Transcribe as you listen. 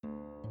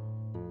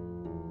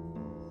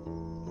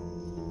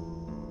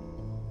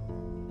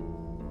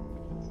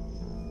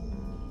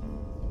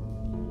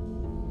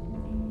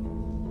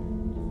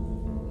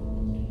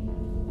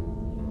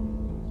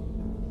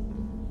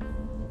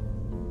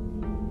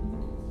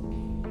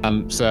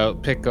So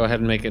Pick, go ahead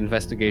and make an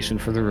investigation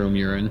for the room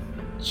you're in.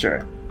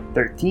 Sure.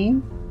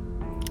 13?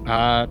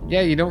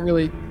 Yeah, you don't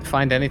really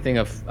find anything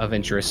of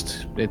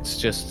interest. It's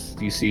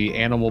just you see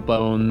animal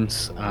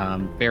bones,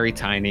 very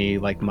tiny,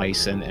 like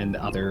mice and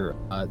other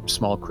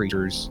small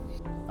creatures.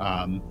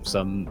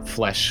 Some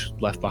flesh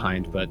left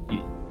behind, but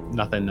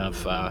nothing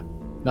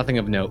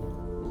of note.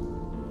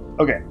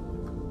 Okay.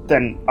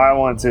 Then I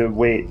want to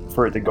wait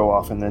for it to go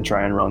off and then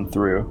try and run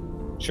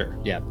through. Sure.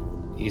 Yeah.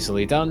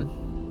 Easily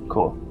done.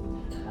 Cool.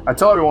 I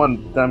tell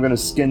everyone that I'm going to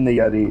skin the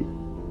Yeti.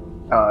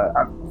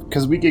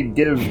 Because we could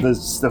give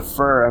the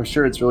fur, I'm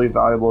sure it's really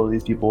valuable to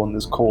these people in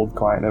this cold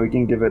climate. We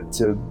can give it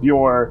to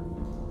Bjor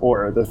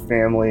or the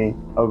family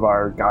of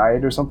our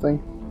guide or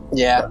something.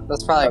 Yeah,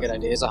 that's probably a good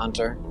idea. He's a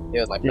hunter. He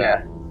would like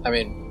that. I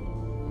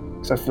mean...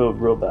 Because I feel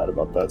real bad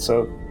about that.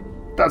 So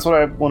that's what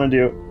I want to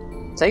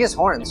do. Take his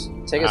horns.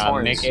 Take his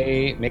horns.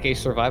 Make a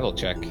survival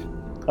check.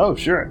 Oh,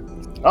 sure.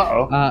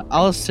 Uh-oh.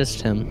 I'll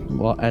assist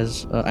him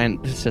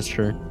and assist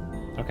her.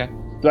 Okay.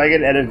 Do I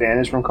get an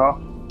advantage from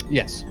call?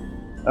 Yes.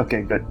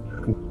 Okay, good.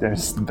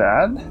 There's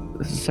bad.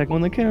 This is the second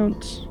one that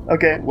counts.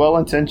 Okay,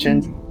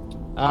 well-intentioned.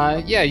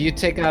 Yeah, you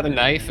take out a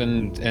knife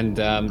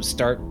and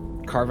start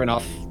carving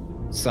off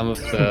some of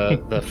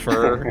the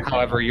fur.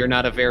 However, you're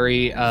not a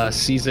very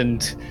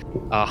seasoned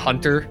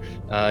hunter.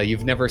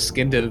 You've never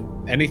skinned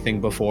anything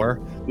before.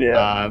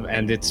 Yeah.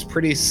 And it's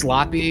pretty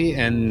sloppy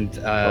and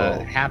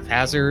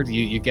haphazard.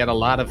 You get a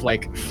lot of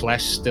like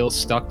flesh still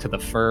stuck to the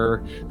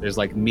fur. There's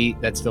like meat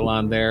that's still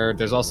on there.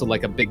 There's also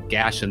like a big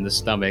gash in the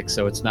stomach,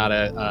 so it's not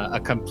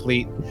a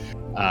complete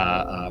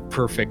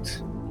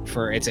perfect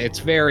fur. It's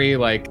very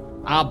like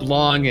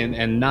oblong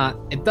and not.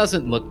 It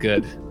doesn't look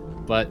good.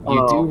 But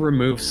you do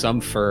remove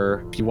some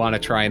fur. If you want to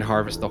try and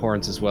harvest the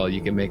horns as well,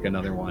 you can make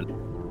another one.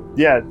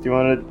 Yeah, do you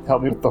want to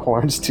help me with the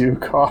horns too,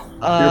 Carl?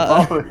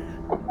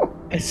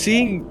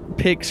 Seeing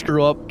Pick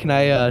screw up, can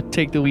I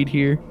take the lead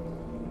here?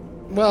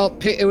 Well,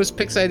 it was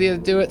Pick's idea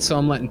to do it, so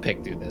I'm letting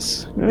Pick do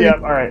this. Yeah,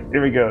 alright,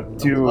 here we go.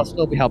 I'll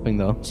still be helping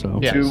though, so...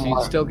 Yeah, so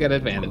you still get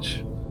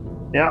advantage.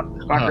 Yeah,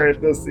 not great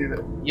at this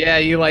either. Yeah,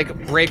 you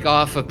like break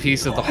off a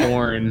piece of the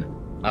horn.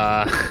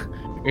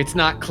 It's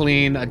not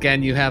clean.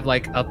 Again, you have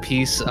like a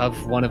piece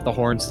of one of the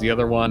horns. The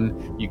other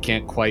one you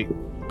can't quite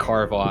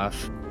carve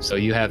off. So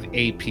you have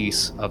a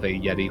piece of a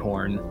Yeti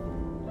horn.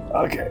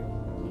 Okay,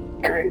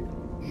 great.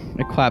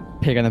 I clap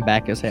Pig on the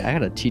back and say, I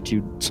gotta teach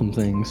you some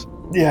things.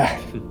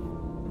 Yeah.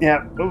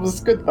 Yeah, it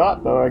was a good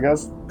thought though, I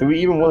guess. Do we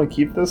even want to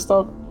keep this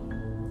stuff?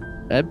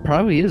 It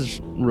probably is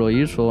really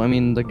useful. I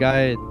mean, the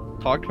guy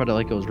talked about it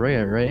like it was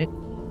rare, right?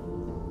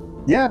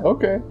 Yeah,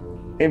 okay.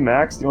 Hey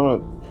Max, do you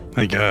want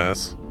I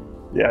guess.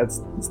 Yeah,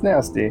 it's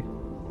nasty.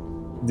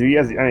 Do you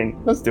guys? I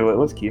mean, let's do it.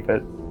 Let's keep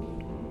it.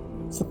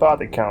 It's the thought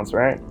that counts,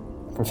 right?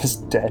 For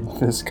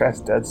this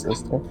guy's dead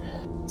sister.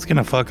 It's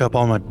gonna fuck up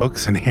all my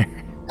books in here.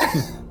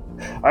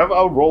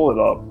 I'll roll it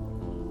up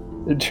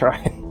and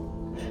try.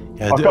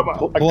 Yeah, I'll cut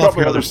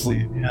my other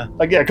sleeve. Yeah.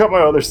 I cut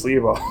my other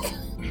sleeve off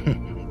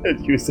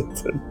and use it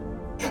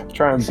to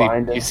try and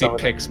bind it. You see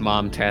Pick's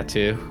mom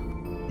tattoo.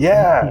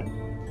 Yeah.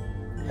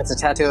 It's a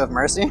tattoo of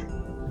mercy.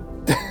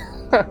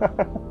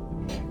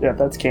 Yeah,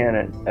 that's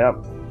canon. Yep.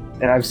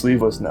 And I'm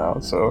sleeveless now,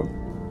 so.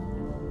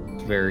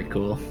 Very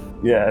cool.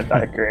 Yeah,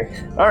 I agree.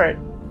 All right,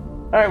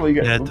 well, you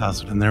guys. Yeah,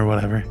 toss it in there,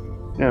 whatever.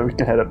 Yeah, we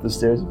can head up the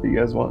stairs if you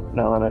guys want.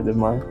 Now that I did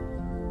mine.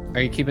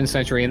 Are you keeping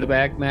Sentry in the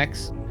bag,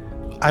 Max?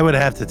 I would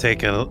have to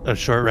take a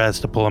short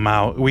rest to pull him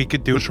out. We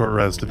could do a short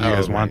rest if you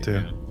guys want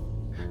to.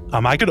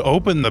 I could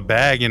open the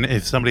bag, and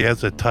if somebody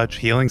has a touch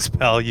healing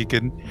spell, you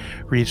can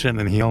reach in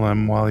and heal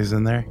him while he's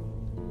in there.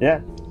 Yeah,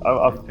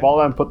 while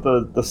I put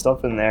the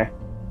stuff in there,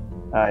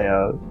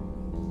 I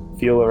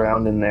feel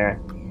around in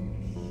there.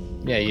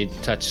 Yeah, you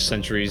touch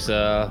Sentry's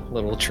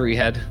little tree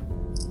head.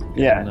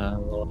 Yeah. And a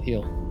little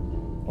heal.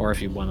 Or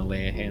if you want to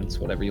lay hands,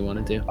 whatever you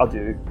want to do. I'll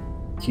do.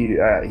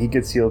 He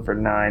gets healed for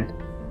 9.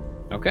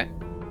 Okay.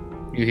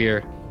 You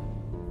hear.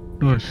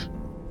 Nice.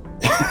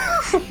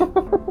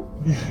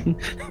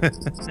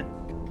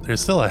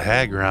 There's still a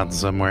hag around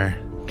somewhere.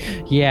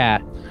 Yeah.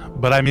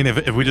 But I mean,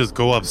 if we just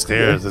go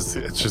upstairs,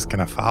 it's just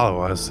gonna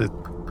follow us.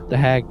 The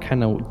hag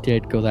kind of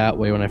did go that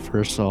way when I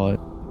first saw it.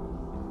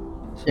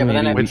 So Yeah, but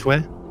then Which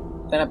way?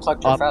 Then it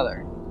plucked your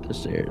feather. The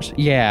stairs.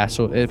 Yeah,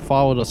 so it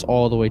followed us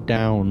all the way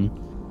down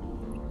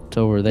to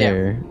over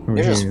there. You're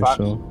Over just here, fucked.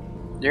 so.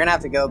 You're gonna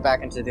have to go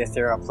back into the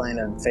ethereal plane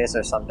and face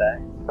her someday.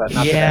 But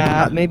not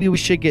Yeah, today. maybe we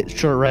should get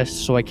short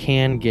rest so I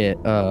can get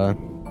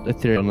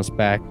Etherealness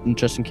back,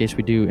 just in case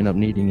we do end up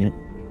needing it.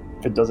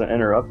 If it doesn't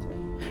interrupt.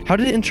 How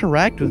did it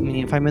interact with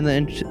me if I'm in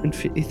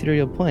the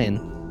ethereal plane?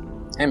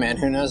 Hey man,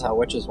 who knows how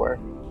witches work?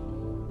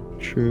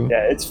 True.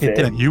 Yeah, it's It fit.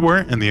 didn't. You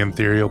weren't in the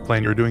ethereal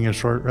plane. You were doing a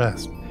short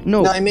rest.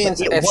 No, No, I mean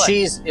but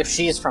if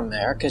she's from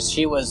there, because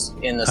she was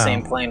in the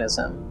same plane as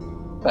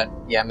him. But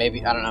yeah,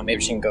 maybe I don't know.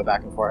 Maybe she can go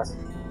back and forth.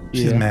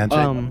 She's magic.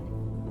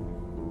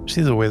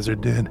 She's a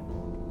wizard, dude.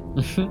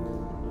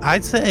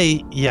 I'd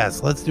say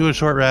yes. Let's do a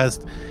short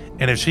rest.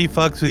 And if she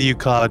fucks with you,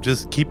 Claw,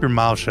 just keep your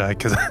mouth shut,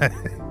 because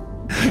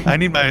I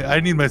need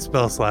my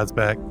spell slots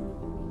back.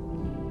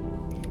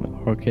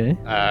 Okay.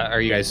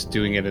 Are you guys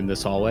doing it in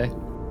this hallway?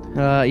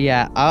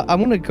 Yeah.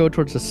 I'm gonna go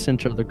towards the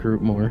center of the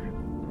group more.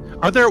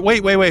 Are there?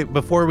 Wait.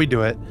 Before we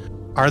do it,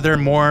 are there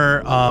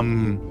more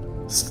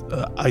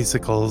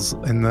icicles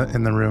in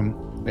the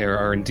room? There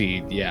are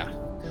indeed, yeah.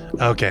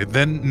 Okay,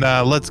 then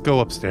let's go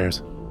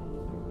upstairs.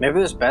 Maybe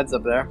there's beds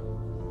up there.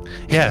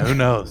 Yeah, who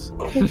knows?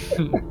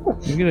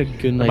 You get a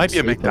good It night's might be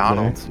a sleep up there.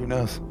 McDonald's. Who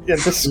knows? Yeah,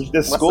 this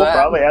What's school that?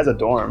 probably has a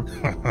dorm.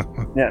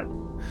 Yeah.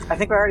 I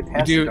think we already You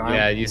passed do, the dorm.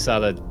 yeah. You saw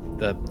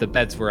the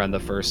beds were on the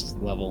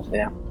first level.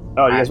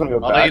 Oh, you guys want to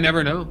go Although back? you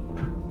never know.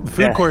 The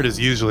food Yeah. court is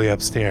usually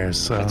upstairs.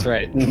 So. That's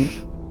right.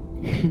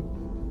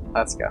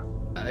 Let's go.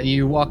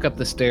 You walk up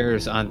the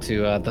stairs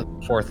onto the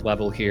fourth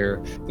level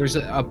here. There's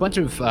a bunch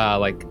of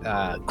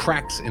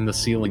cracks in the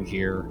ceiling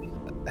here.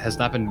 Has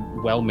not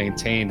been well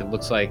maintained. It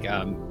looks like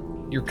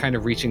you're kind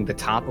of reaching the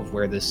top of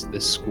where this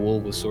school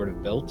was sort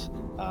of built,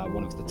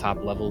 one of the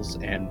top levels,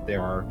 and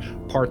there are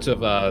parts of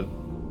the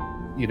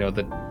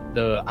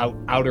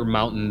outer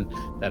mountain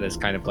that is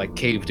kind of like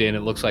caved in.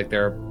 It looks like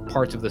there are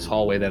parts of this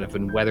hallway that have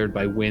been weathered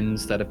by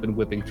winds that have been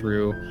whipping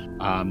through.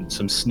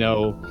 Some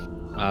snow,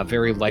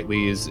 very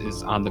lightly, is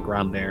on the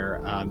ground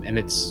there, and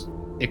it's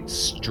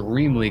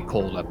extremely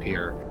cold up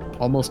here,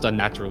 almost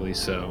unnaturally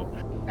so.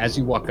 As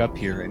you walk up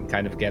here and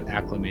kind of get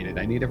acclimated,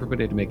 I need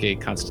everybody to make a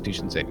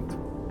Constitution saving throw.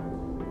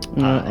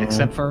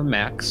 Except for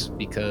Max,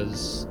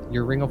 because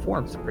your Ring of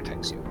Warmth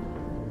protects you.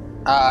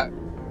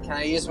 Can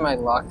I use my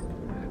luck?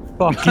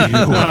 Fuck you.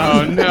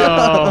 Oh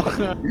no!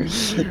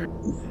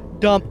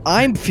 Dump,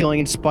 I'm feeling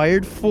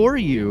inspired for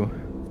you.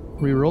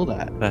 Reroll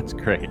that. That's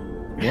great.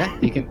 Yeah,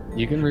 you can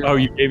Oh,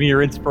 you gave me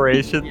your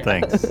inspiration? Yeah.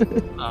 Thanks.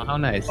 Oh, how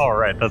nice. All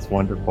right, that's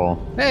wonderful.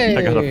 Hey!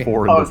 I got a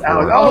 4 Oh, in it's the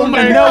Alex. 4. Oh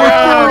my no!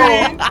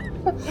 God!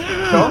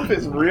 Dump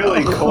is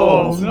really Oh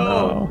cold.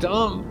 no,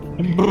 dumb.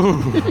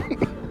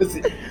 It's,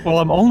 Well,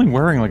 I'm only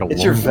wearing like a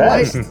It's your long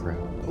vest. vest.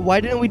 Why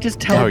didn't we just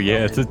tell Oh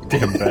yeah, it's a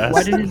damn vest.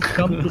 Why didn't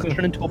Dump just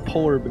turn into a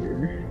polar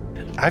bear?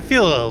 I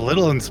feel a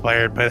little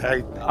inspired, but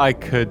I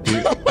could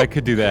do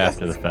that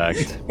after the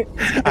fact.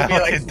 I be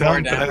like like 4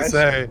 don't damage.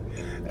 say.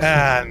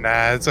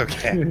 Nah, it's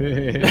okay.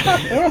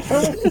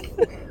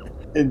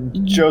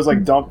 and Joe's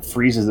like, Dump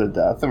freezes to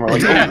death, and we're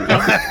like,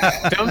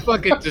 oh, Dumb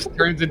fucking just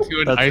turns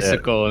into an That's it.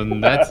 icicle,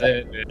 and that's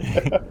it.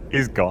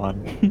 He's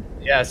gone.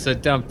 Yeah, so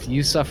Dump,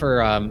 you suffer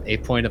a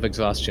point of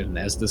exhaustion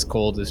as this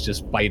cold is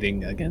just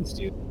biting against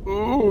you.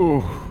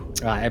 Ooh.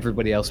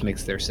 Everybody else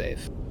makes their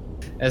save.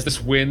 As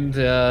this wind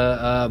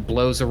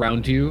blows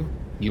around you,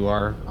 you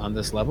are on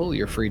this level.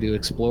 You're free to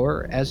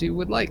explore as you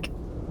would like.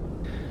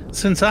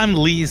 Since I'm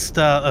least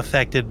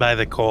affected by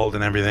the cold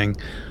and everything,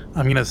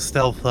 I'm gonna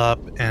stealth up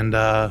and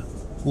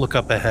look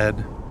up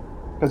ahead.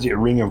 because your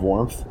Ring of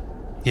Warmth.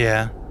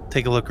 Yeah,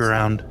 take a look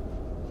around.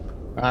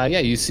 Yeah,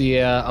 you see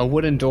a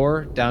wooden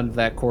door down to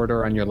that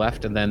corridor on your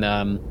left, and then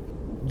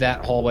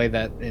that hallway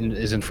that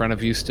is in front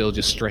of you still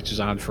just stretches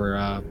on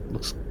for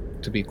looks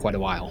to be quite a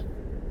while.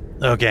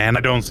 Okay, and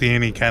I don't see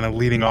any kind of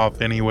leading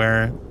off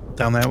anywhere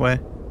down that way.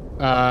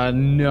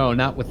 No,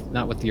 not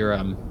with your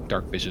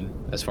dark vision,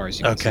 as far as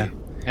you can Okay. see.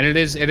 And it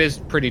is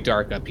pretty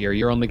dark up here.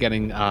 You're only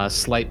getting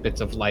slight bits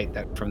of light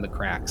from the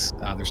cracks.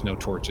 There's no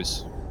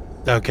torches.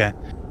 Okay.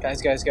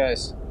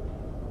 Guys.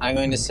 I'm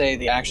going to say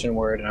the action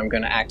word, and I'm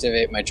going to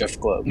activate my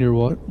drift globe. You're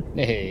what?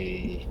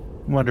 Hey.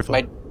 Wonderful.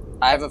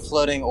 I have a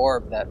floating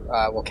orb that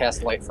will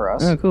cast light for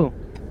us. Oh, cool.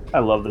 I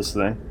love this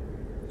thing.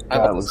 I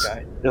God, love this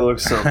guy. It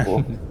looks so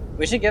cool.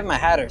 We should give him a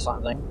hat or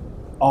something.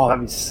 Oh,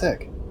 that'd be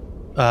sick.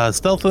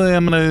 Stealthily,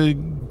 I'm gonna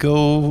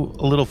go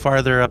a little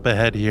farther up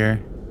ahead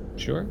here.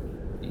 Sure.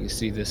 You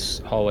see this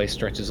hallway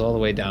stretches all the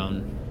way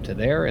down to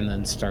there and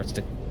then starts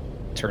to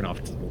turn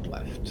off to the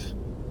left.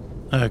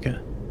 Okay.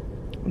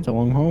 It's a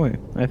long hallway.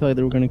 I feel like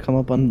they were going to come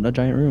up on a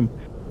giant room.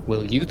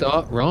 Well, you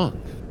thought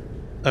wrong.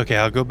 Okay,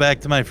 I'll go back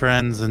to my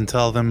friends and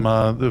tell them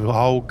the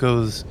hall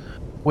goes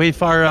way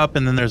far up,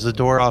 and then there's a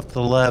door off to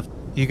the left.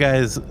 You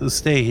guys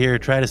stay here.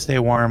 Try to stay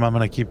warm. I'm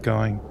gonna keep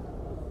going.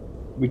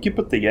 We could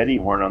put the Yeti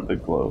horn on the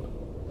globe.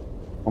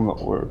 On the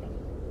orb.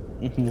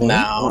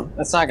 No,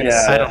 that's not going to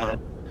Yeah. I sit don't on know. it.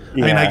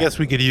 Yeah. I mean, I guess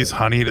we could use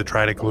honey to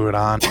try to glue it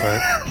on,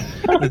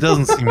 but it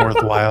doesn't seem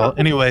worthwhile.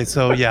 Anyway,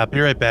 so yeah, be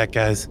right back,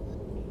 guys.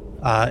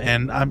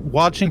 And I'm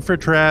watching for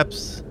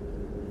traps,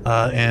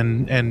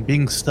 and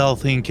being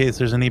stealthy in case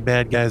there's any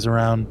bad guys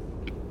around.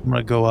 I'm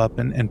gonna go up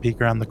and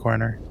peek around the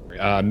corner.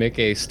 Make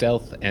a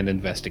stealth and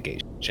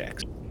investigation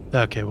checks.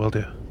 Okay, we'll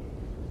do.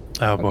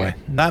 Oh boy, Okay.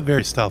 not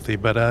very stealthy,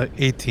 but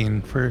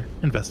 18 for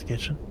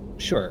investigation.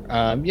 Sure.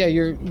 Yeah,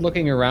 you're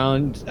looking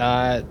around.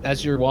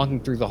 As you're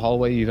walking through the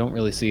hallway, you don't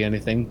really see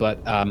anything, but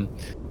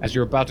as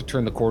you're about to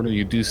turn the corner,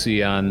 you do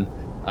see on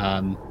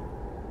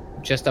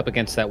just up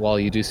against that wall,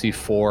 you do see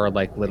 4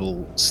 like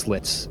little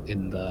slits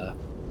in the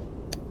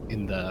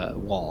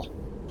wall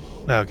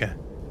Okay,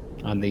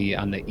 on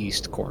the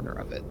east corner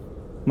of it.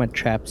 My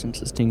trap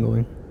sense is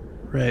tingling.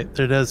 right.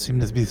 There does seem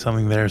to be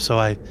something there, so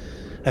I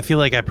feel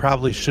like I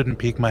probably shouldn't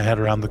peek my head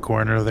around the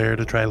corner there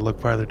to try to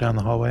look farther down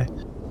the hallway.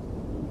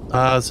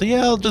 So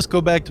yeah, I'll just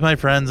go back to my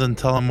friends and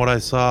tell them what I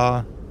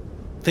saw,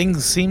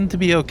 things seem to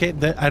be okay.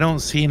 I don't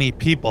see any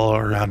people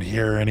around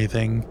here or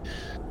anything.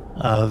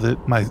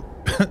 My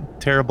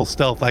terrible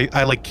stealth.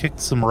 I like kicked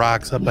some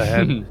rocks up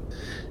ahead, and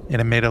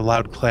it made a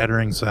loud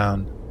clattering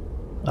sound.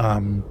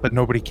 But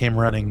nobody came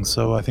running,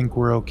 so I think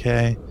we're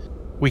okay.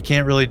 We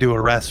can't really do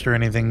a rest or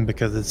anything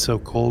because it's so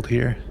cold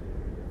here.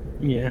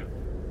 Yeah.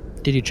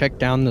 Did you check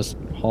down this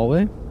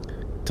hallway?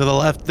 To the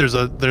left, there's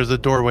a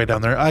doorway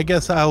down there. I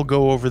guess I'll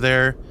go over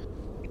there.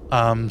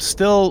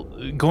 Still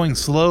going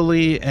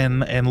slowly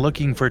and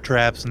looking for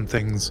traps and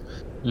things,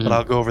 but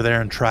I'll go over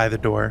there and try the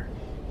door.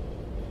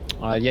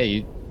 Yeah,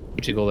 you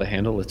jiggle the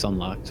handle. It's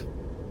unlocked.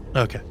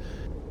 Okay.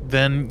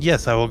 Then,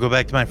 yes, I will go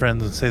back to my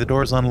friends and say the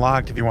door's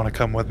unlocked. If you want to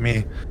come with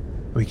me,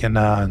 we can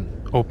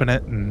open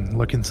it and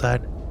look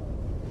inside.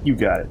 You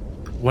got it.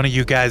 One of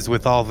you guys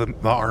with all the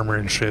armor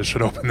and shit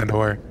should open the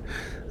door.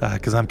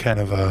 Because I'm kind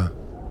of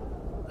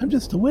I'm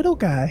just a widow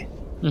guy.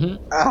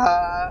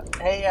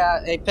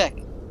 Hey,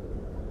 Pick.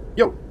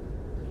 Yo.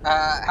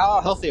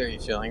 How healthy are you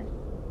feeling?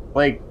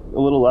 Like a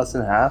little less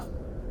than half.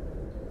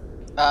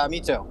 Me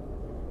too.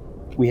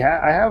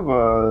 I have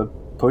a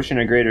potion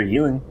of greater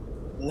healing.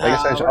 No, I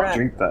guess I should we're not-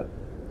 drink that.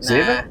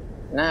 Save it?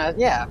 Nah,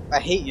 yeah. I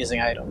hate using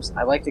items.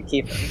 I like to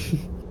keep them.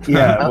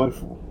 Yeah. What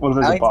if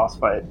there's a boss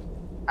fight?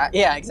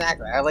 Yeah,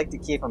 exactly. I like to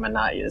keep them and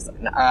not use them.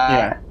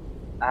 Yeah.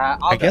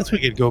 I guess we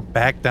could go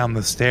back down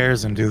the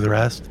stairs and do the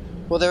rest.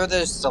 Well,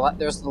 there's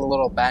the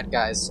little bad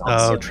guys. On the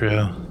Oh, ceiling.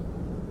 true.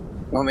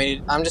 Want me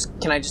to,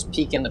 Can I just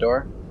peek in the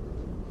door?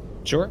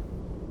 Sure.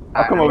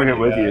 I'll come over here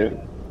with you.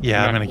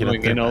 Yeah, I'm gonna get up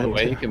Going there. in all the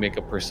way. You can make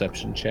a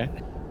perception check.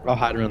 I'll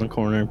hide around the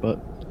corner, but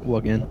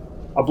walk in.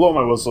 I'll blow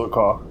my whistle at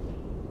call.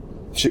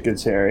 Shit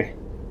gets hairy.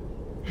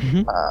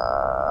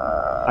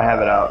 I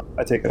have it out.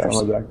 I take it out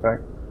of my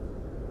backpack.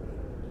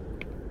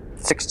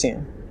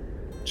 16.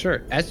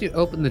 Sure. As you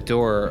open the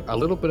door, a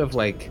little bit of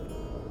like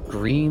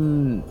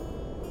green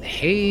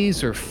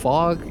haze or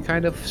fog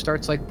kind of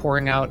starts like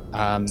pouring out.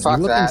 Fuck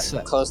you look that.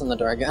 inside, Closing the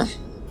door again.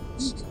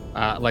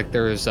 like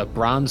there's a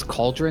bronze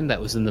cauldron that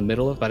was in the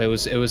middle of, but it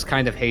was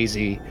kind of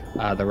hazy.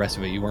 The rest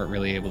of it, you weren't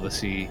really able to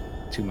see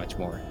too much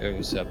more. It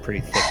was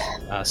pretty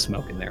thick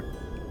smoke in there.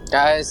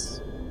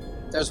 Guys,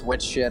 there's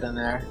witch shit in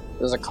there.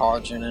 There's a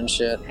cauldron and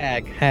shit.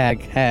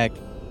 Hag.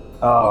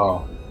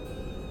 Oh.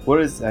 What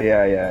is...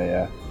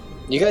 Yeah.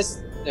 You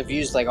guys have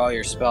used like all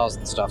your spells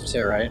and stuff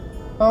too, right?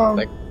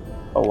 Like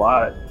a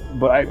lot,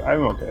 but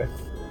I'm okay.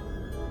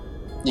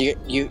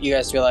 You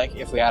guys feel like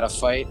if we had a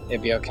fight,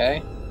 it'd be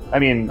okay? I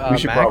mean, we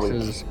should Max probably...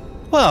 is...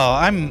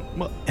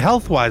 Well,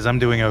 health-wise, I'm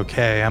doing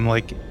okay. I'm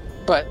like...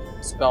 But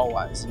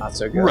spell-wise, not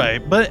so good.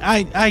 Right, but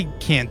I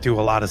can't do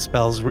a lot of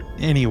spells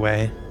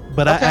anyway.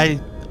 But Okay.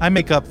 I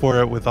make up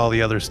for it with all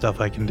the other stuff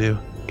I can do.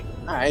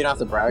 Alright, you don't have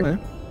to brag.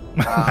 Okay.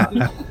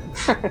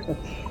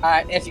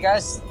 Alright, if you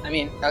guys...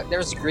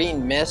 there's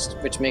green mist,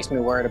 which makes me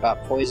worried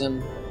about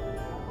poison.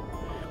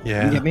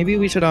 Yeah. Yeah, maybe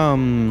we should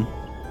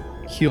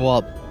heal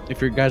up.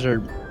 If you guys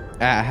are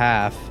at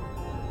half,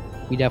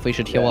 we definitely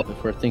should heal up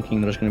if we're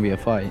thinking there's going to be a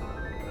fight.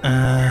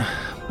 But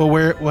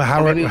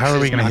how Maybe are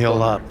we she's going to not heal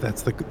going. up?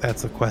 That's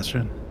the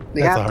question.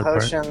 We That's the got hard part.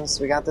 potions.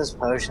 We got those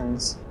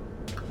potions.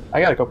 I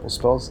got a couple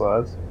spell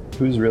slots.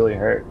 Who's really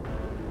hurt?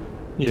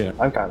 Yeah,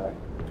 I'm kind of...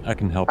 I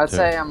can help I'd too.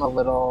 say I'm a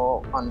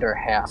little under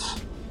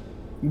half.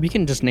 We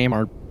can just name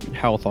our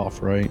health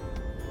off, right?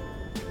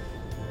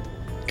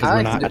 Because I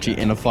we're like to not do actually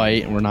that. in a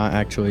fight, and we're not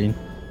actually...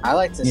 I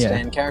like to Yeah.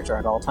 stay in character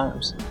at all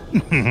times.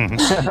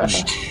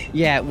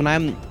 Yeah, when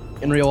I'm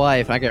in real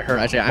life, I get hurt.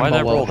 I say I'm Why'd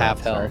I below roll that?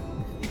 half health.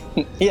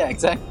 Yeah,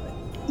 exactly.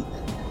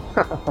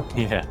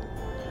 Yeah.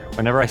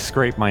 Whenever I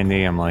scrape my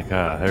knee, I'm like,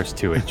 there's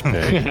 2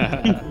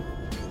 HP.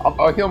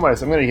 I'll heal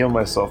myself. I'm going to heal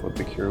myself with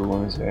the cure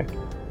wounds here.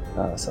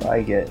 So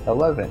I get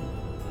 11.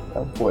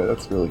 Oh boy,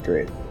 that's really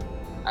great.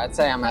 I'd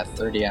say I'm at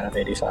 30 out of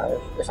 85,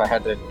 if I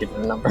had to give it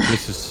a number.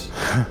 This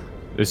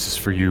is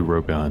for you,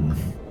 Rogan.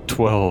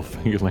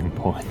 12 healing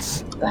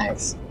points.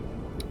 Thanks.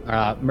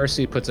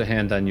 Mercy puts a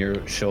hand on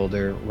your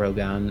shoulder,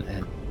 Rogan,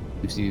 and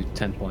gives you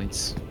 10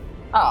 points.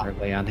 Oh, Or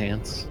lay on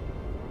hands.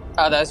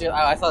 that's your. Oh,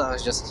 I thought that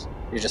was just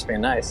you're just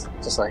being nice.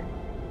 Just like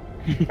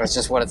that's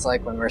just what it's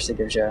like when Mercy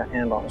gives you a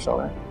hand on the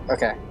shoulder.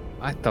 Okay.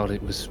 I thought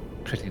it was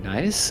pretty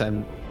nice.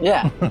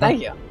 Yeah.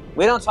 Thank you.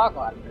 We don't talk a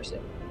lot, Mercy.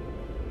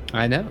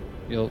 I know.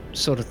 You're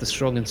sort of the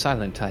strong and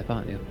silent type,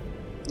 aren't you?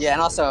 Yeah,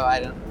 and also I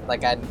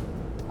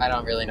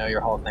don't really know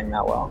your whole thing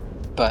that well,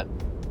 but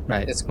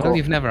Right. It's Well, cool.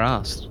 you've never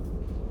asked.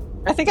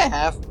 I think I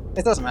have.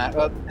 It doesn't matter.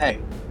 Well, hey,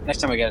 next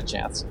time we get a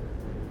chance.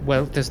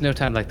 Well, there's no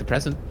time like the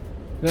present.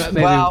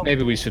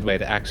 Maybe we should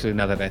wait, actually,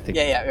 now that I think.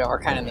 Yeah, we're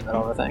kind of in the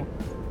middle of a thing.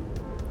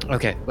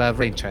 Okay,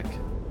 rain check.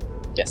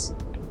 Yes.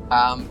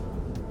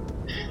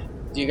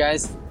 Do you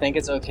guys think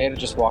it's okay to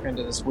just walk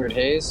into this weird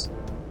haze?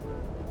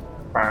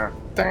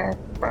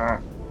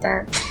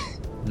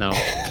 No.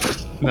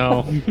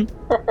 No.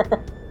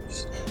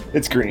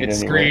 It's green It's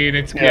anyway. green.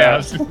 It's Yeah. I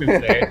was just gonna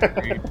say it's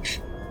green.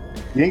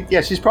 You think,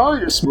 yeah, she's probably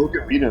just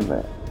smoking weed in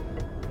there.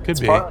 Could It's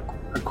be. part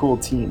of a cool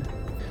team.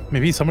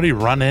 Maybe somebody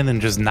run in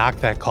and just knock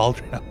that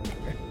cauldron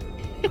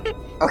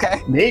out.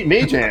 Okay.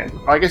 Mage hand.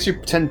 I guess your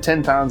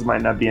 10 pounds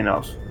might not be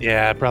enough.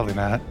 Yeah, probably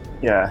not.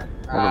 Yeah.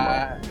 Never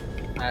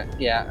mind.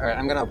 Yeah. All right.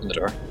 I'm gonna open the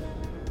door.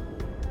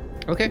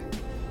 Okay.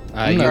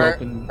 Mm, You Or,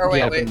 open. or you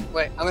wait. open-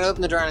 I'm gonna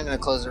open the door and I'm gonna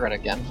close it right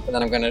again. And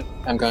then I'm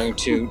going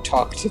to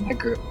talk to my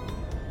group.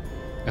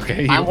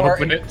 Okay, you I'm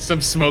open worried. it. Some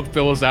smoke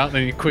billows out, and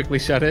then you quickly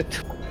shut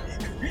it.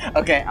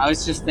 Okay. I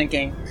was just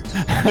thinking.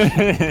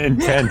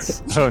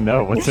 Intense. Oh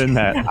no, what's in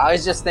that? I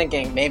was just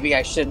thinking maybe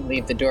I shouldn't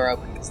leave the door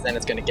open because then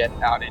it's gonna get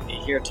out into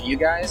here to you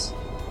guys.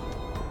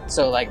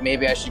 So like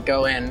maybe I should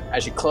go in. I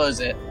should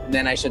close it. And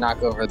then I should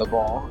knock over the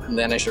ball, and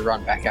then I should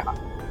run back out.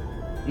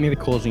 Maybe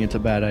closing it's a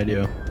bad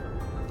idea.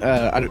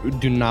 I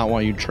do not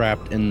want you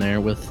trapped in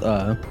there with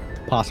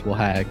possible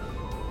hag.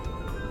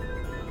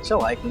 She'll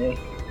like me.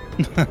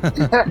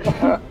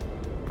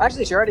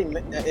 Actually, she already.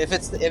 If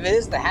it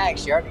is the hag,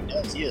 she already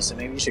knows you. So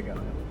maybe you should go.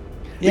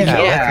 Yeah,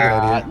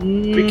 that's a good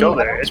idea. We go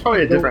there. It's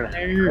probably a Go different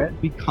there,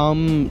 right?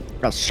 become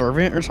a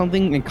servant or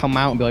something, and come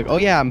out and be like, "Oh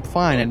yeah, I'm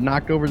fine. I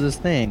knocked over this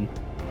thing."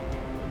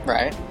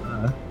 Right.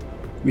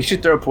 We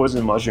should throw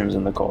poison mushrooms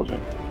in the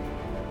cauldron.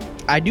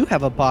 I do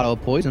have a bottle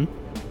of poison.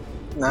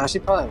 No, she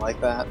probably like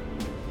that.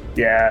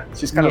 Yeah,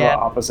 she's kind of Yeah.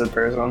 the opposite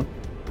person.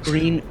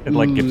 Green It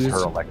like gives ooze. her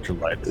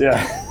electrolytes.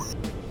 Yeah.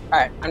 All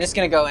right. I'm just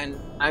gonna go in.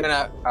 I'm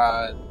gonna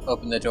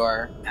open the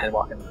door and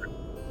walk in the room.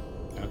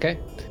 Okay.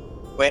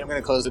 Wait, I'm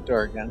gonna close the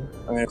door again.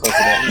 I'm gonna close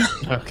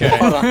the door. Okay.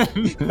 Hold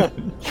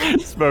on.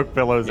 Smoke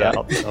billows Yeah,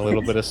 out. a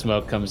little bit of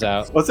smoke comes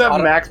out. Let's have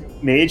Hold on. Max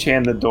Mage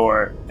hand the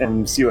door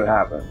and see what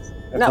happens.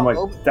 And No, from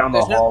like down the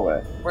there's no-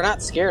 hallway. We're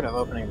not scared of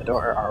opening the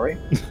door, are we?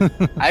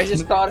 I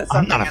just thought of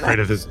I'm something. not afraid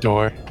of this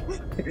door.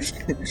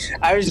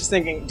 I was just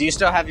thinking, do you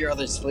still have your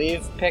other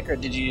sleeve pick, or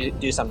did you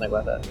do something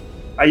with it?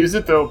 I use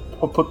it to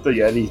put the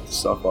Yeti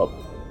stuff up.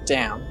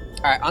 Damn.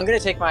 All right, I'm gonna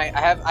take my.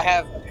 I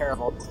have a pair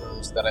of old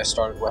clothes that I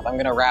started with. I'm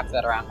gonna wrap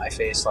that around my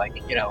face, like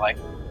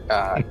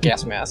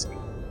gas mask.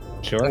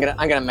 Sure. I'm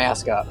gonna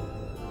mask up,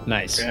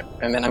 Nice.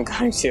 and then I'm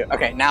going to.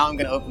 Okay, now I'm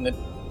gonna open the.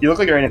 You look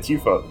like you're in a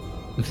Tifo.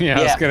 Yeah,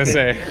 I was Yeah. gonna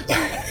say.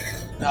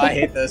 No, I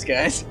hate those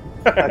guys.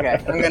 Okay,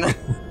 I'm gonna.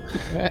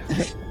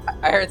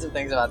 I heard some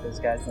things about those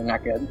guys. They're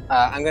not good.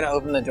 I'm gonna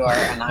open the door,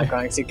 and I'm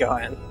going to go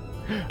in.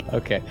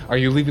 Okay. Are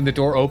you leaving the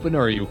door open,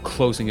 or are you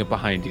closing it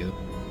behind you?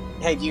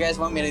 Hey, do you guys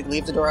want me to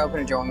leave the door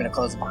open, or do you want me to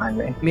close it behind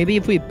me? Maybe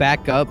if we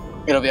back up.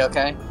 It'll be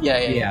okay. Yeah.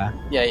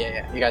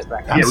 You guys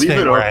back up. I'm Yeah, leave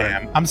staying it where I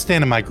open. am. I'm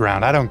standing my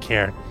ground. I don't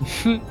care.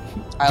 I Do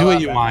what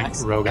love you that, want,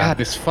 Max. Rogan. God,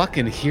 this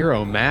fucking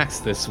hero Max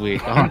this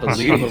week.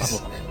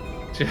 Unbelievable.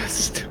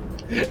 Just.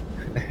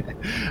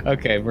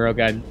 Okay,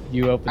 Murogan,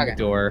 you open Okay. the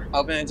door.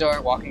 Open the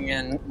door,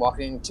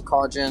 walking to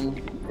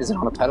Cauldron. Is it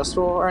on a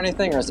pedestal or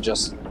anything, or is it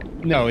just?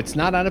 No, it's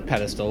not on a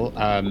pedestal.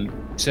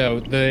 So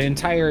the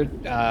entire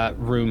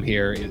room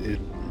here is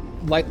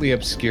lightly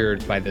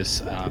obscured by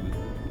this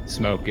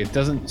smoke. It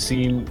doesn't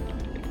seem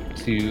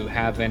to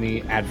have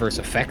any adverse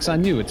effects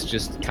on you. It's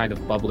just kind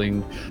of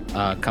bubbling,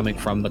 coming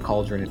from the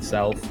cauldron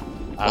itself.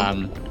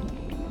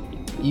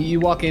 You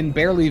walk in,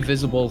 barely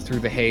visible through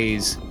the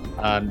haze.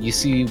 You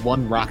see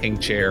one rocking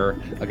chair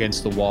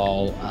against the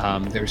wall.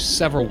 There's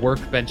several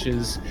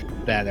workbenches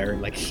that are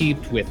like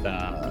heaped with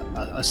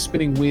a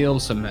spinning wheel,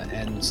 some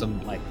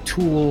like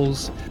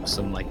tools,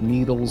 some like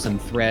needles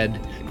and thread,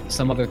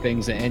 some other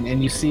things,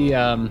 and you see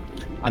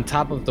on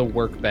top of the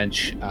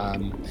workbench,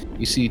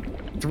 you see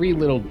 3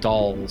 little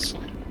dolls.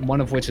 One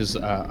of which is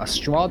a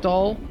straw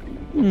doll.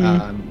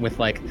 With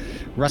like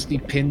rusty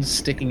pins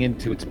sticking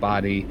into its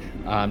body.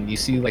 You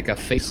see like a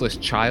faceless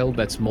child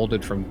that's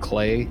molded from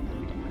clay,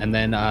 and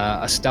then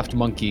a stuffed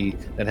monkey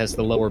that has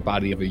the lower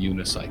body of a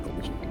unicycle.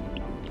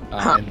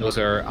 And those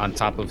are on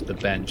top of the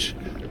bench.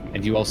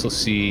 And you also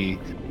see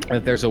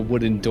that there's a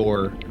wooden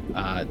door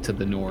to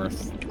the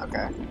north.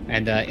 Okay.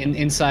 And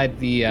inside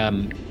the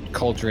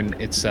cauldron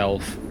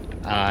itself,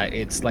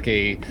 it's like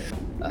a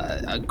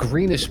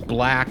greenish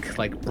black,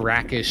 like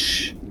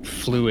brackish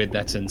fluid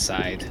that's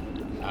inside.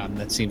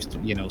 That seems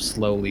to,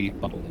 slowly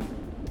bubbling.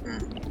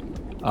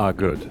 Ah,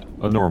 good.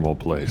 A normal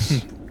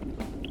place.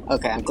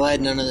 Okay, I'm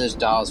glad none of those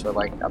dolls were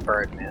like a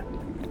bird man.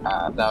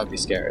 That would be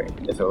scary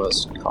if it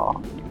was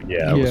Call.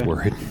 Yeah, I was Yeah.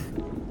 worried.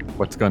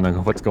 What's going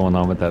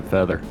on with that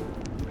feather?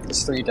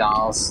 There's 3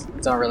 dolls.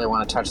 Don't really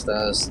want to touch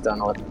those. Don't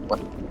know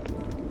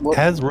what.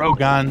 As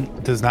Rogan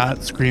does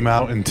not scream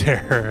out in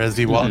terror as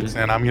he walks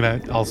in, I'm gonna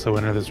also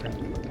enter this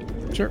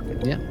room. Sure.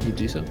 Yeah, you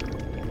do so.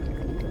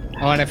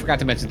 Oh, and I forgot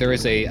to mention there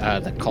is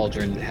the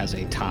cauldron has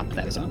a top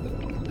that is on the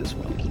ground as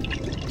well.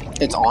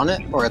 It's on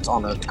it, or it's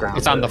on the ground.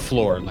 It's on the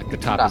floor, like the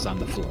top is on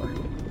the floor.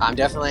 I'm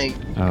definitely.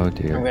 Oh I'm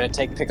dear. going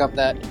to pick up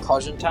that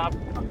cauldron top.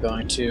 I'm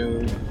going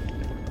to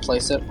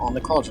place it on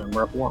the cauldron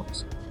where it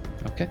belongs.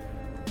 Okay.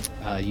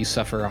 You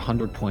suffer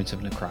 100 points of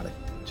necrotic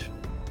damage.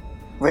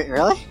 Wait,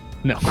 really?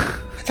 No.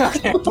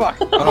 Okay, fuck.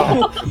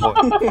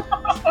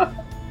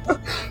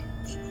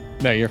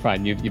 No, you're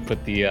fine. You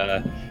put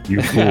the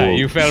You fool.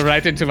 you fell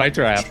right into my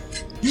trap.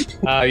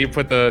 You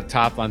put the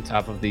top on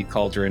top of the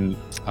cauldron.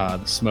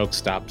 The smoke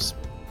stops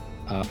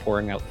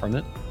pouring out from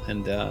it,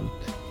 and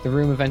the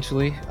room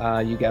eventually,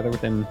 you gather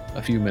within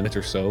a few minutes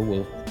or so,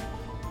 will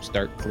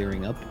start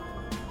clearing up.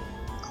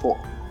 Cool.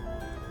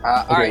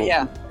 All right, well,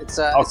 yeah. It's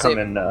I'll it's come safe,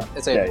 in.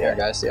 it's safe here,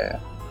 guys. Yeah.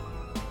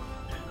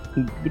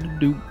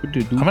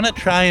 I'm gonna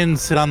try and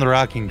sit on the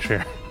rocking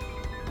chair.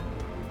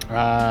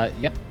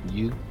 Yep,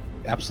 you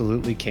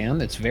absolutely can.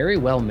 It's very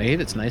well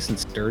made. It's nice and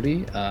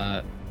sturdy.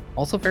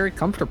 Also very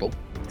comfortable.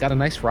 It's got a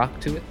nice rock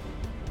to it.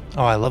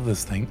 Oh, I love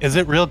this thing. Is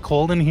it real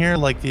cold in here,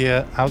 like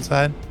the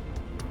outside?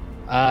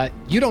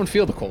 You don't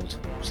feel the cold,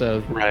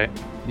 so Right.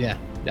 yeah,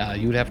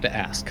 you would have to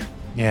ask.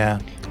 Yeah.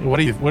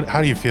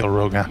 How do you feel,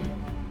 Rogan?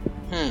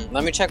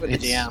 Let me check with the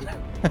It's-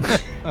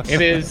 GM.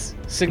 It is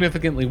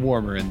significantly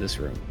warmer in this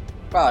room.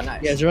 Oh,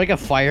 nice. Yeah, is there like a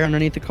fire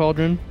underneath the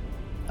cauldron?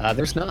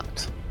 There's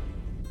not.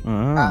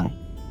 Oh.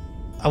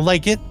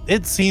 Like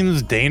it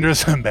seems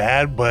dangerous and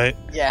bad, but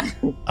Yeah.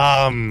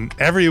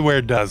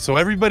 everywhere does. So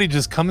everybody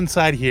just come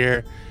inside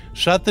here,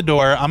 shut the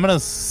door. I'm gonna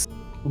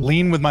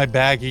lean with my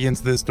back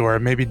against this door,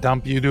 maybe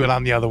dump you, do it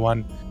on the other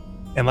one,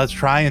 and let's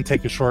try and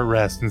take a short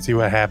rest and see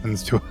what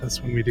happens to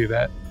us when we do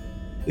that.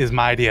 Is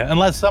my idea.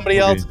 Unless somebody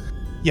else,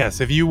 yes,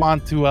 if you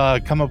want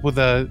to come up with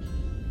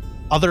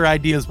other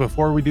ideas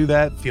before we do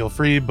that, feel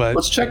free. But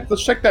Let's check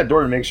that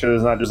door to make sure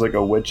there's not just like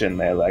a witch in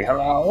there. Like,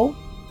 hello,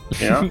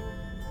 you know.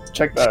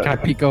 Check Just that. kind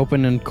of peek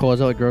open and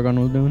close it like Grogan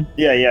was doing.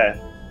 Yeah.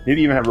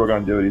 Maybe even have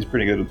Rogan do it. He's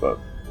pretty good with that.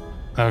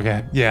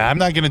 okay, yeah, I'm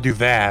not gonna do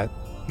that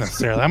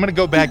necessarily. I'm gonna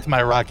go back to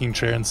my rocking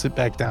chair and sit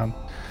back down.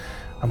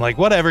 I'm like,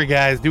 whatever,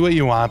 guys, do what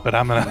you want, but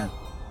I'm gonna.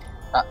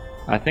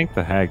 I think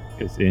the hag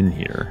is in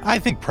here. I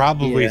think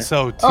probably Yeah.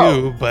 so too,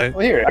 Oh. but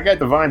Well, here, I got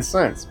divine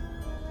sense.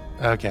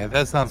 okay,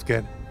 that sounds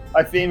good.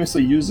 I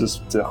famously use this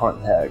to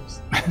hunt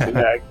hags. And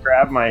I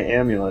grab my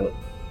amulet.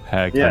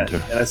 Hag Yeah,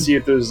 hunter. and I see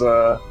if there's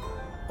a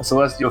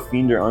celestial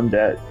fiend or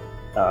undead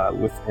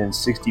within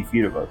 60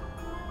 feet of us.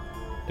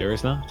 There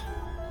is not.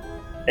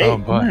 Hey, Oh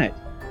boy. Nice.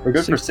 we're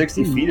good for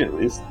 60 feet at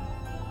least.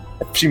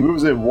 If she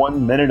moves it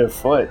 1 minute a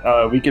foot,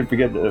 we can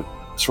forget the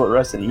short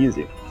rest and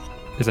easy.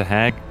 Is a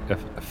hag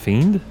a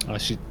fiend?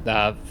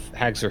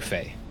 Hags are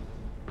fey.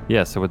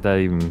 Yeah, so would that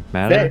even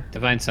matter? Hey,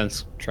 Divine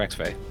sense tracks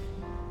fey.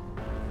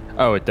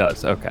 Oh, it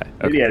does. Okay.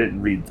 maybe I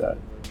didn't read that.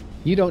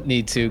 You don't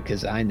need to,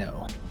 because I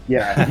know.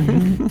 Yeah.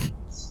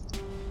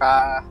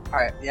 All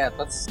right. Yeah.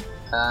 Let's.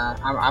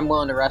 I'm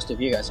willing to rest if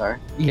you guys are.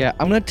 Yeah,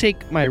 I'm gonna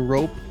take my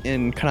rope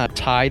and kind of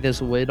tie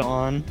this lid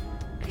on,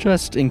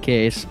 just in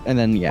case, and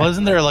then yeah,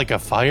 Wasn't there like a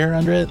fire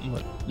under it?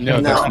 No,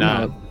 No. there's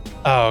not.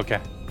 Oh, okay.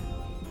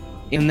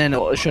 and then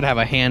it should have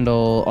a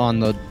handle on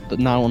the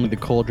not only the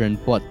cauldron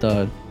but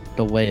the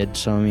lid.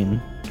 So I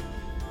mean,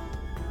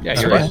 Yeah,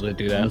 you're Okay. able to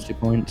do those that. 2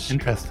 points.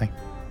 Interesting.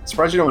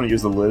 Surprised you don't want to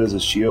use the lid as a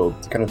shield.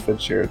 It kind of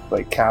fits your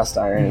like cast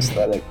iron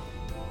aesthetic.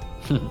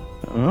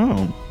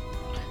 Oh,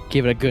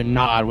 give it a good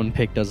nod when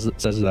Pick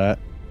says that.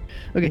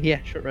 Okay, yeah,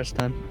 short rest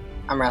time.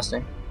 I'm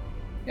resting.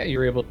 Yeah,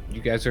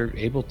 you guys are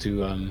able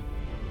to,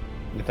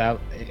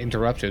 without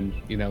interruption,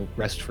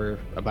 rest for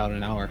about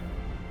an hour.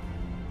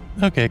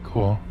 Okay,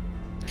 cool.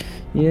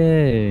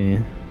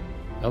 Yay.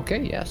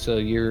 Okay, yeah, so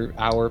your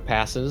hour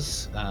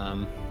passes.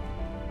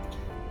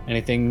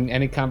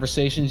 Any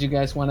conversations you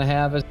guys want to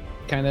have as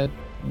kind of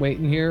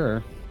waiting here,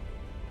 or?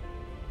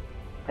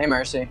 Hey,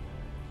 Mercy.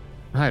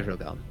 Hi,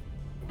 Rogal.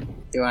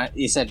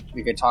 You said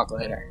we could talk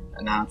later,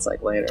 and now it's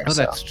like later. Oh,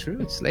 so. that's true.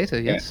 It's later,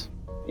 yes.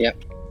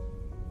 Yep.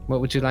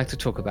 What would you like to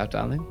talk about,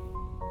 darling?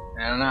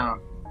 I don't know.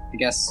 I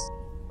guess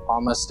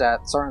almost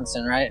at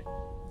Sorensen, right?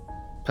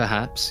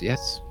 Perhaps,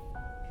 yes.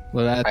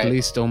 Well, at Right.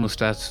 least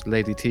almost at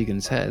Lady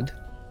Tegan's head.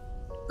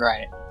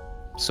 Right.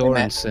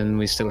 Sorensen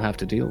we still have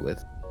to deal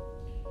with.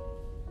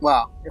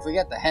 Well, if we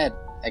get the head,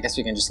 I guess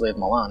we can just leave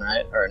him alone,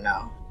 right? Or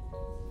no?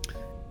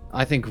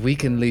 I think we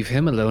can leave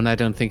him alone. I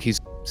don't think he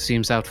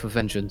seems out for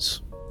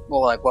vengeance.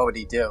 Well, like, what would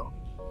he do?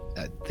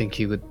 I think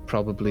he would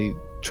probably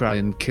try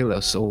and kill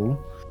us all.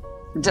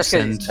 Just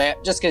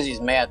because he's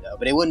mad, though.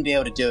 But he wouldn't be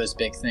able to do his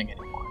big thing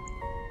anymore.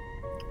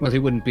 Well, he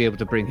wouldn't be able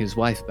to bring his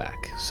wife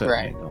back.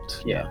 Certainly Right.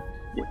 not. Yeah.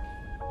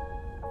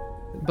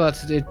 But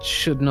it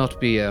should not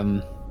be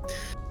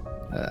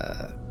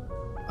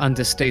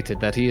understated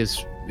that he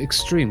is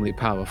extremely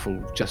powerful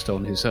just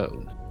on his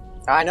own.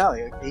 I know.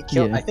 He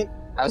killed. Yeah. I think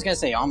I was gonna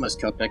say he almost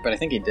killed Mick, but I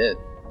think he did.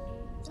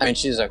 I mean,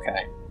 she's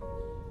okay.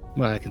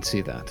 Well, I can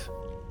see that.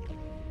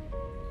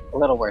 A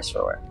little worse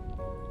for wear.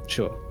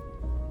 Sure.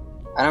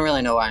 I don't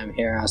really know why I'm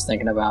here. I was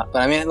thinking about,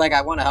 but I mean, like,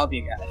 I want to help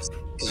you guys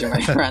because you're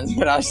my friends.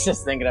 But I was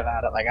just thinking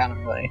about it. Like, I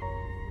don't really.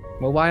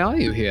 Well, why are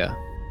you here?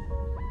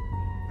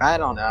 I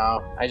don't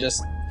know.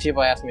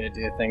 People ask me to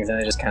do things, and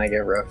I just kind of get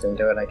roped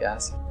into it. I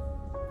guess.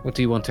 What,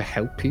 do you want to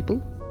help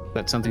people?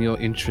 That's something you're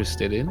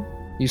interested in?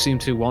 You seem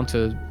to want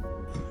to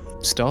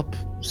stop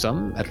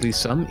at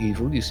least some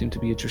evil. You seem to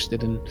be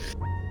interested in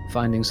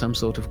finding some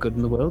sort of good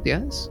in the world,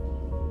 yes?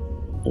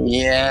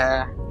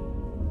 Yeah.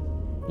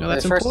 No,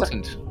 that's The first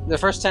important. The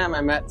first time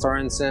I met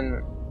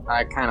Sorensen,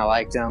 I kind of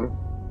liked him.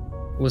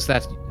 Was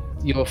that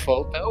your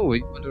fault, though? Were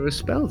you under a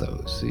spell,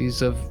 though?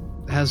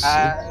 Has It's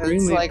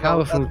extremely like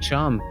powerful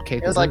charm It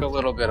capable. was like a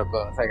little bit of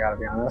both. I gotta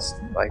be honest.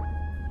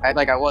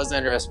 I was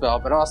under a spell,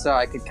 but also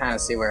I could kind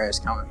of see where he was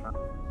coming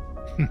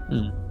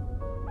from.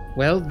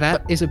 Well,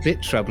 that is a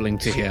bit troubling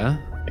to hear.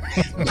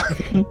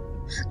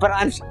 But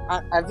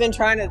I've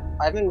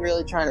been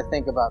really trying to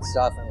think about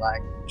stuff and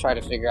like try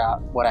to figure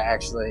out what I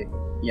actually,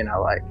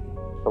 like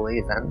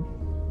believe in.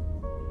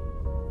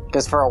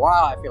 Because for a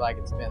while I feel like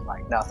it's been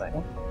like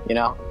nothing,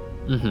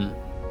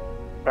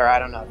 Mm-hmm. Or I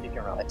don't know if you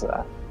can relate to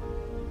that.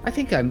 I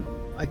think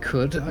I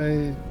could.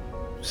 I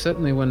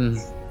certainly, when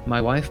my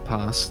wife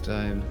passed,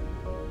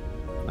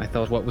 I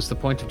thought, what was the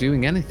point of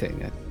doing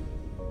anything? I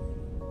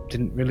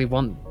didn't really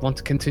want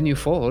to continue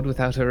forward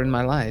without her in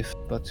my life,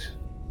 but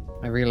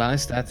I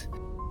realized that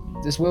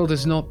this world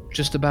is not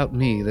just about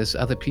me. There's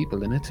other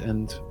people in it,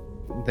 and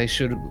they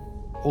should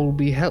all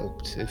be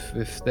helped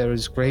if there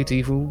is great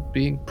evil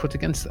being put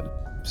against them.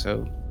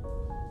 So,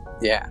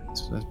 Yeah.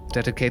 I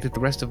dedicated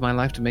the rest of my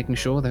life to making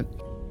sure that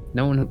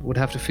no one would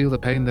have to feel the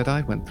pain that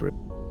I went through.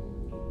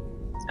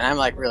 And I'm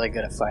like really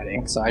good at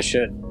fighting, so I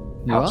should.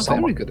 You help are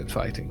someone. very good at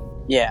fighting.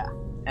 Yeah.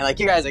 And like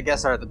you guys, I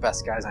guess, are the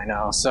best guys I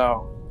know,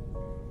 so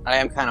I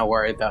am kind of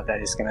worried though that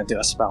he's gonna do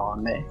a spell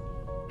on me.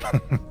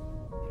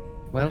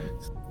 Well,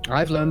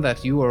 I've learned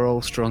that you are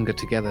all stronger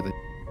together than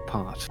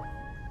apart.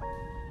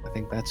 I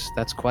think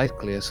that's quite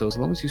clear. So as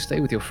long as you stay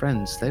with your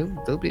friends,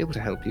 they'll be able to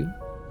help you.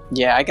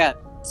 Yeah, I got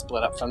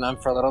split up from them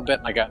for a little bit,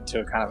 and I got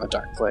into a kind of a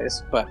dark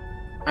place, but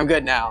I'm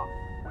good now.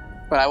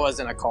 But I was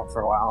in a cult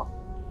for a while.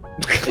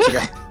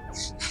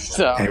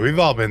 So Hey, we've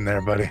all been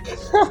there, buddy.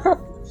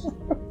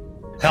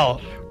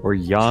 Hell, We're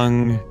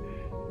young.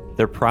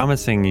 They're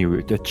promising you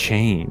a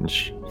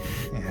change.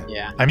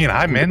 yeah. I mean,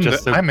 I'm in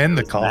Just the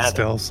so call bad.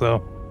 still,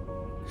 so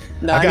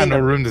No, I got mean no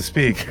room to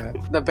speak.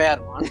 the bad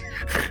one.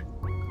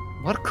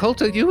 What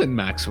cult are you in,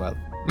 Maxwell?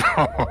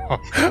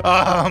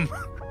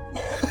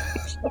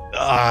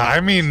 I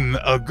mean,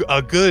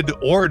 a good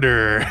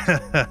order.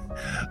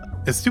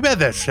 It's too bad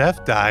that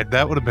chef died.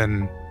 That would have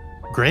been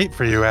great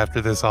for you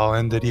after this all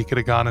ended. He could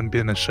have gone and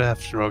been a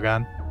chef,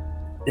 Shrogan.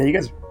 Yeah, you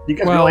guys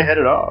Well- really hit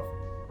it off.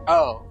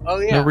 Oh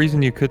yeah. No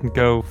reason you couldn't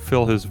go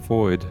fill his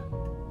void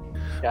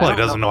Yeah, I Well, he don't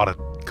doesn't know how to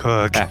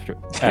cook. after.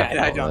 I after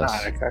all don't know this.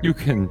 how to cook. You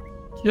can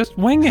just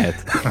wing it.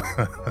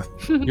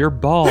 You're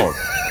bald.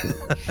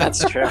 That's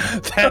true.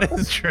 That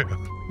is true.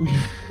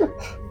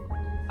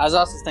 I was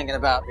also thinking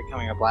about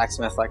becoming a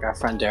blacksmith like our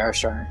friend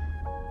Darashar.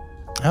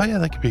 Oh yeah,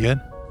 that could be good.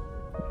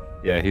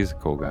 Yeah, he's a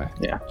cool guy.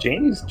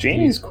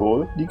 Jamie's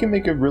cool. You can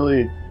make a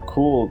really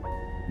cool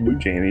new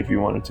Jamie if you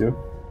wanted to.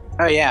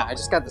 Oh yeah, I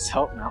just got this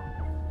help now.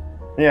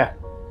 Yeah.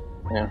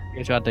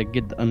 You tried to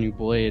get a new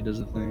blade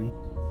as a thing,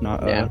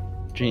 not Yeah.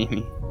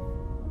 Jamie.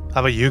 How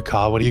about you,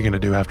 Kyle? What are you gonna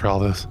do after all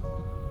this?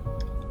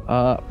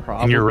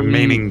 Probably In your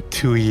remaining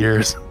 2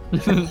 years.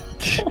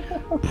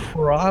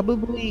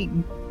 probably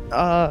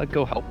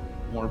go help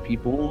more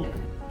people,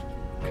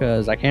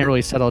 because I can't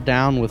really settle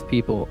down with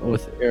people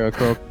with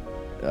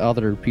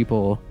other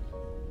people.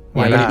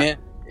 Why Yeah, not? Yeah.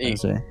 I'd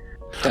say.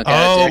 Don't get a dick.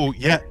 Oh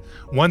yeah.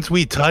 Once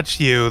we touch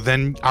you,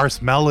 then our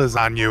smell is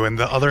on you, and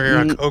the other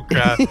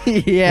Aarakocra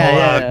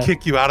yeah, will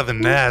kick you out of the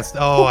nest.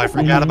 Oh, I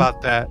forgot about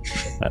that.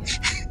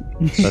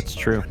 That's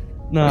true.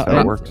 No,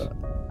 That works.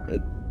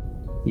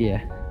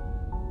 Yeah.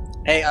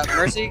 Hey,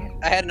 Mercy,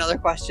 I had another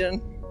question.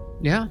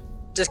 Yeah.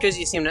 Just because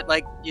you seem to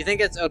like, you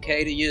think it's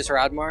okay to use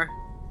Radmar?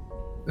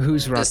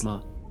 Who's Just-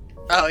 Radma?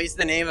 Oh, he's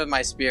the name of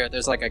my spirit.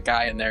 There's like a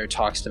guy in there who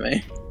talks to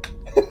me.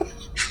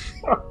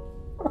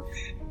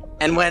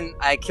 And when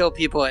I kill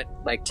people, it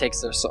like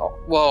takes their soul.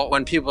 Well,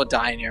 when people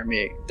die near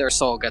me, their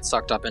soul gets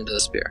sucked up into the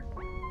spear.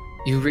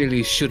 You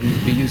really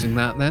shouldn't be using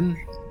that then.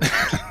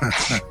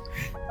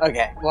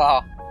 Okay,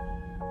 well,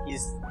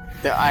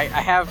 I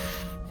have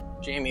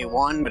Jamie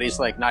 1, but he's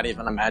like not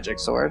even a magic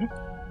sword.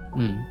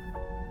 Hmm.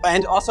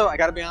 And also, I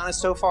gotta be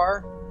honest, so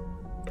far,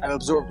 I've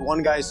absorbed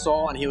one guy's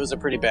soul, and he was a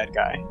pretty bad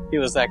guy. He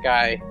was that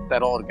guy,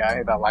 that old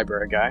guy, that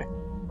library guy.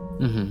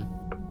 Mm-hmm.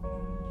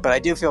 But I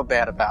do feel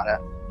bad about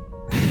it.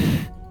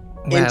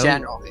 Well,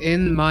 general.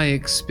 in my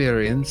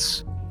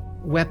experience,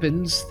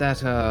 weapons that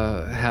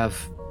have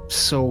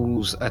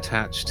souls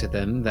attached to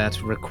them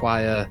that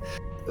require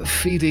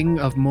feeding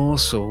of more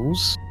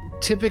souls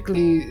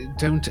typically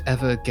don't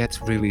ever get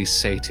really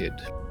sated.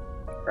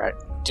 Right.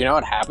 Do you know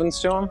what happens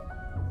to him?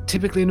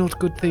 Typically not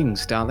good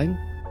things, darling.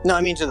 No,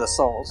 I mean to the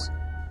souls.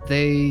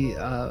 They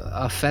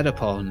are fed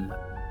upon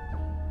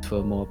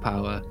for more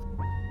power.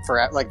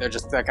 Like they're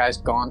just, that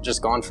guy's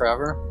just gone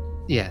forever?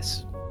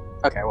 Yes.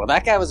 Okay, well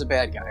that guy was a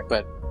bad guy,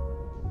 but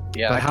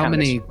yeah. But that how kinda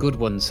many good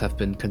ones have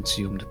been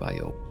consumed by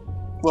your...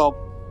 Well,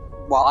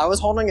 while I was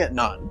holding it,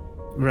 none.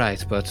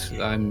 Right, but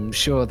I'm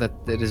sure that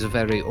it is a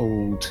very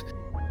old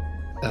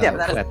Yeah, but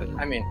that is- weapon.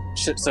 I mean,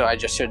 so I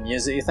just shouldn't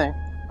use it, you think?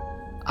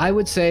 I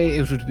would say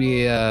it would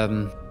be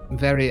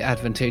very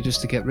advantageous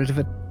to get rid of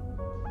it.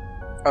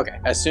 Okay,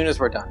 as soon as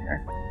we're done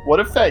here. What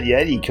if that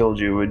Yeti killed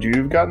you? Would you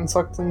have gotten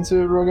sucked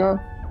into Rogan?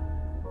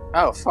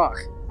 Oh, fuck.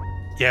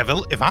 Yeah,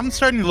 if I'm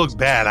starting to look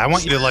bad, I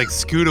want you to like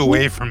scoot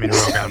away from me,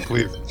 Rogan,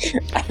 please.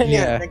 I didn't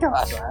Yeah. even think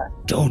about that.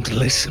 Don't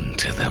listen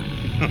to them.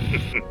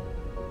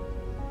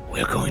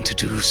 We're going to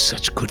do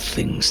such good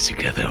things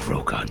together,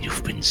 Rogan.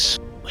 You've been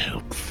so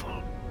helpful.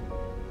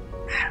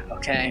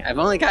 Okay, I've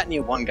only gotten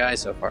you one guy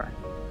so far.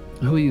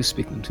 Who are you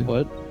speaking to?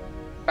 What?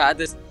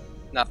 This,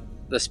 nothing.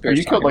 The Oh, spirit.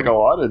 you killed like a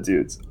lot of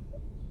dudes.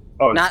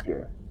 Oh, it's Not-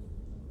 Spear.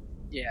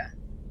 Yeah.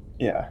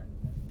 Yeah.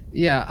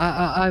 Yeah,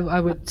 I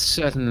would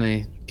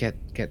certainly get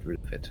rid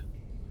of it.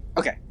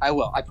 Okay, I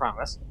will. I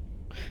promise.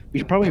 We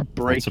should probably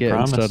break a it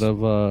promise. instead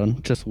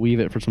of just leave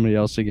it for somebody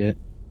else to get.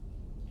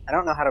 I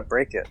don't know how to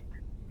break it.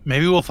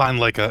 Maybe we'll find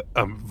like a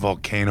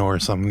volcano or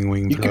something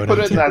we can You throw can put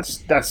it in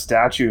into. that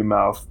statue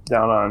mouth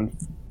down on.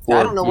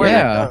 I don't know where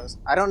Yeah. that goes.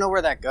 I don't know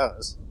where that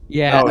goes.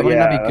 Yeah, Oh, that might yeah,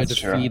 not be good that's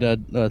to true. feed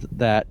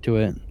that to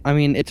it. I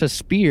mean, it's a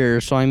spear,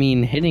 so I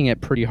mean, hitting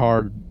it pretty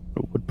hard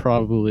would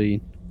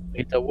probably.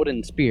 It's a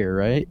wooden spear,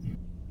 right?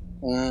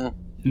 Mm,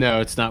 No,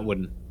 it's not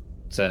wooden.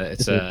 It's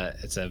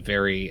a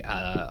very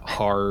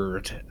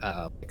hard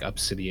like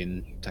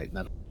obsidian type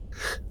metal.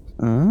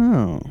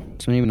 Oh,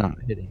 so maybe not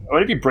hitting.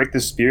 What if you break the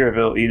spear if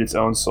it'll eat its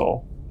own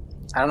soul?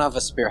 I don't know if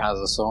a spear has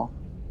a soul.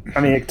 I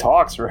mean, it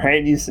talks,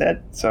 right? You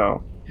said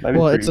so. that'd be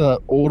Well, it's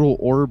pretty- a little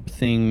orb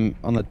thing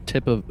on the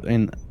tip of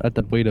and at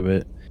the blade of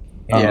it.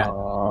 Yeah.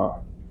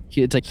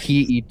 It's like he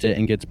eats it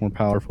and gets more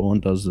powerful and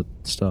does the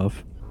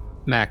stuff.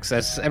 Max,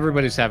 as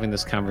everybody's having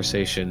this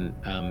conversation,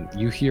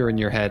 you hear in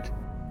your head,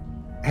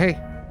 "Hey,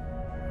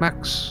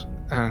 Max,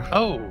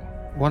 Oh,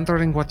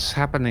 wondering what's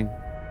happening.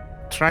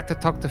 Try to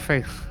talk to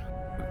Faith.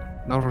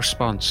 No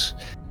response.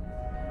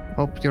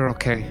 Hope you're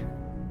okay.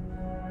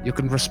 You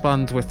can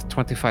respond with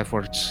 25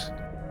 words.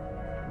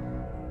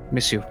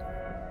 Miss you."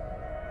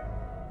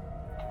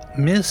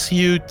 miss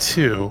you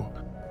too.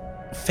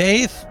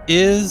 Faith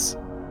is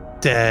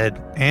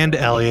dead, and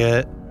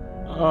Elliot.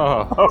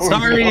 Oh. Oh,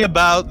 Sorry no.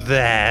 about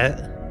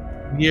that.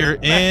 You're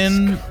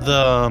in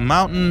the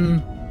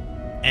mountain,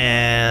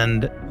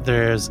 and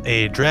there's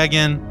a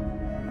dragon.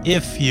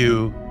 If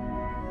you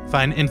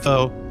find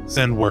info,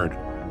 send word.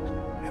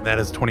 And that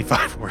is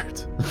 25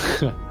 words.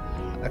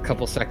 A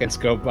couple seconds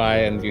go by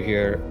and you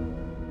hear,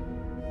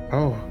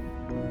 "Oh,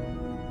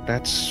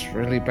 that's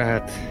really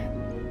bad.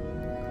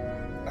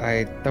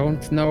 I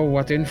don't know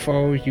what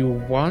info you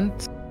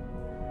want.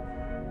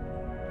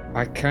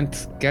 I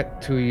can't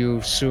get to you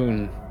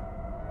soon.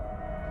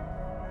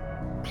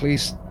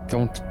 Please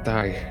don't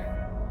die."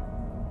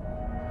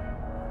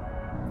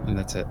 And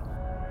that's it.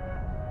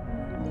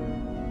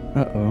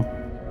 Uh-oh.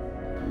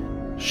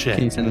 Shit.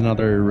 Can you send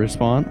another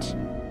response?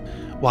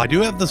 Well, I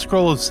do have the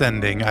scroll of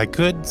sending. I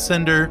could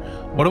send her.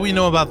 What do we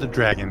know about the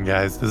dragon,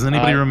 guys? Does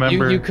anybody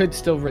remember? You could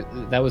still.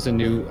 That was a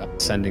new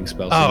sending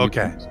spell. Oh, you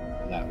okay. could use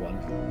that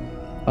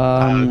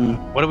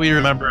one. What do we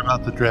remember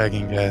about the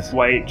dragon, guys?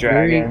 White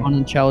Very dragon.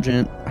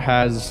 unintelligent,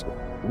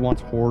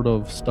 wants hoard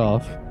of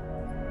stuff,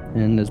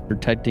 and is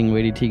protecting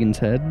Lady Tegan's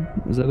head.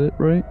 Is that it,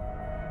 right?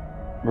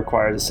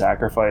 Requires a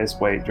sacrifice.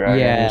 White dragon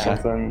Yeah. or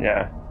something.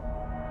 Yeah.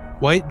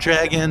 White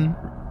dragon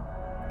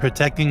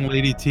protecting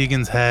Lady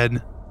Tegan's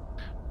head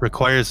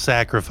requires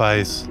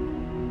sacrifice.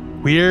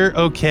 We're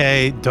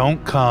okay.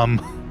 Don't come.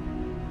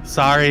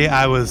 Sorry,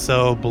 I was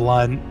so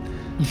blunt,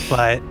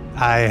 but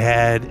I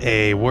had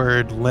a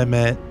word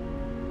limit.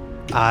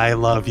 I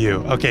love you.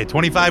 Okay,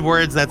 25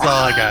 words. That's all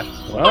I got.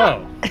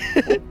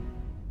 Whoa!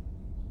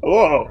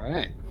 Whoa. All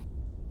right.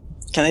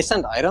 Can they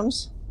send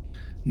items?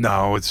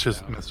 No, it's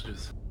just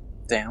messages.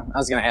 Damn. I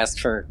was gonna ask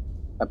for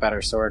a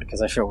better sword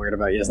because I feel weird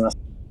about using this.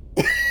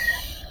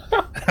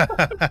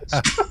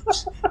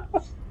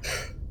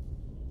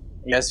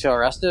 You guys feel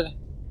rested?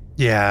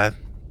 Yeah.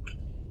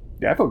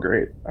 Yeah, I feel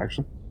great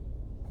actually.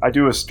 I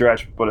do a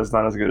stretch, but it's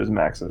not as good as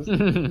Max's.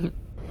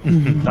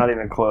 Not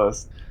even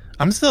close.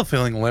 I'm still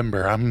feeling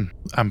limber.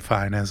 I'm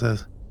fine as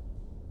is.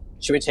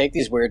 Should we take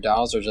these weird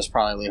dolls or just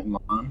probably leave them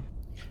on?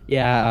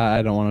 Yeah,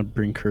 I don't want to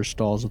bring cursed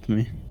dolls with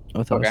me.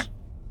 With Okay. us.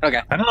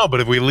 Okay. I don't know, but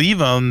if we leave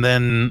them,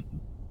 then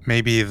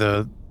maybe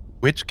the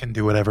witch can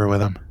do whatever with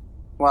them.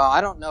 Well,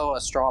 I don't know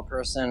a straw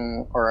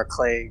person or a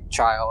clay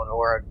child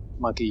or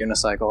a monkey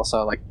unicycle,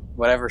 so like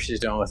whatever she's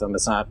doing with them,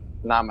 it's not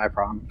my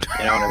problem.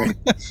 You know what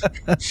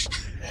I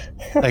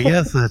mean? I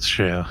guess that's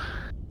true.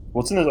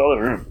 What's in this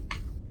other room?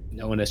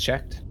 No one has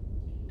checked.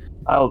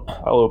 I'll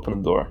open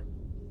the door.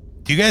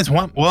 Do you guys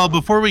want? Well,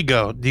 before we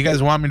go, do you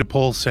guys want me to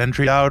pull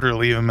Sentry out or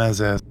leave him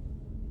as is?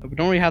 We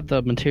don't really have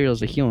the materials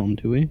to heal him,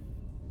 do we?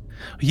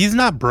 He's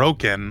not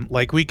broken.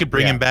 Like we could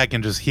bring Yeah. him back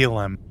and just heal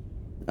him.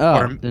 Oh,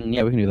 Or- then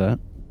yeah, we can do that.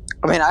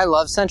 I mean, I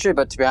love Sentry,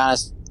 but to be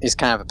honest, he's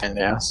kind of a pain in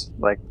the ass.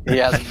 Like, he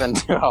hasn't been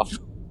too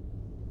helpful.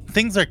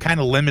 Things are kind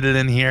of limited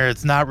in here.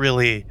 It's not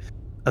really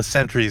a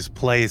Sentry's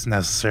place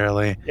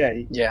necessarily. Yeah,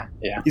 Yeah,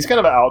 yeah. he's kind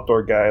of an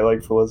outdoor guy,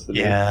 like Felicity.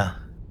 Yeah.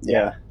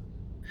 Yeah.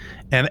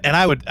 And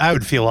I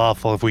would feel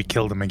awful if we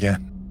killed him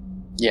again.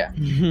 Yeah.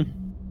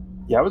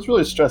 Yeah, I was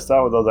really stressed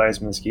out with those ice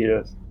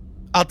mosquitoes.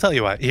 I'll tell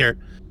you what. Here,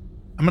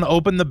 I'm gonna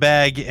open the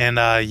bag and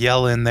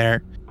yell in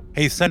there.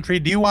 Hey, Sentry,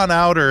 do you want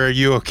out or are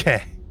you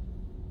okay?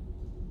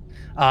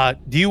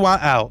 Do you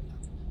want out?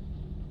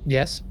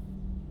 Yes.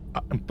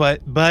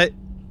 But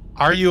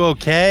are you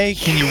okay?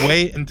 Can you wait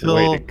Way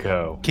until to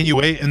go. Can you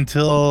wait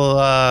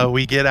until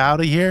we get out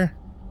of here?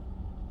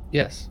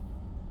 Yes.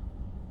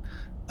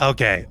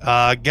 Okay.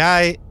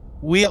 Guy,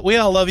 we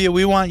all love you.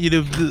 We want you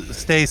to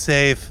stay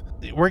safe.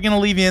 We're gonna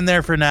leave you in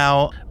there for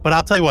now. But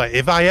I'll tell you what,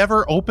 if I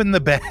ever open the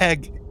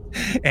bag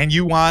and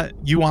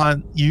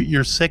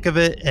you're sick of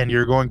it and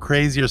you're going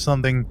crazy or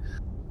something,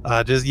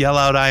 just yell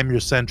out, "I'm your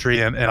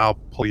sentry," and I'll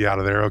pull you out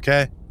of there.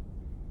 Okay?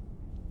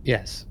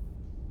 Yes.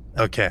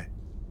 Okay.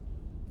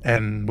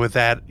 And with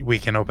that, we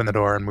can open the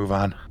door and move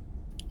on.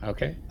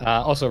 Okay.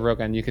 Also,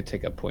 Rogan, you could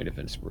take a point of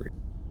inspiration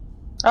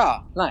Oh,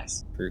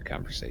 nice. for your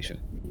conversation.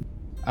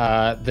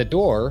 The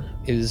door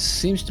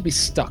seems to be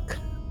stuck.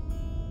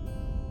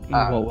 In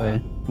what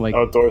way? Like,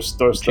 Oh, door's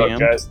stuck, jammed?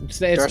 guys. It's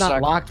Door not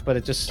stuck. locked, but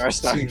it just Door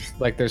stuck. seems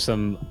like there's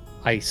some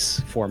ice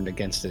formed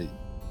against it.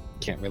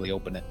 Can't really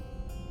open it.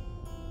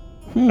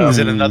 Is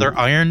it another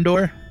iron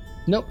door?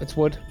 Nope, it's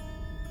wood.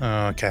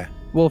 Oh, okay.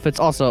 Well, if it's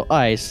also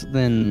ice,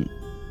 then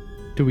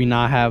do we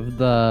not have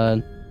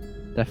the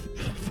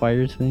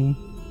fire thing?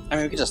 I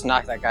mean, we could just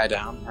knock that guy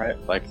down, right?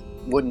 Like,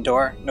 wooden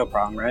door, no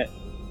problem, right?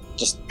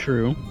 Just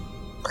True.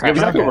 Yeah, crash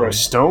we knocked it. over a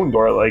stone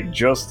door like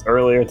just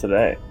earlier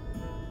today.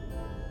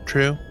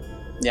 True.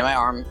 Yeah, my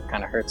arm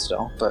kind of hurts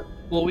still, but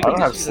Well, we I can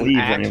don't have just use sleeves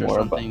an axe anymore,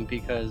 or but- something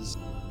because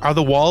Are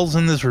the walls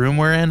in this room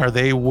we're in, are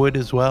they wood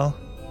as well?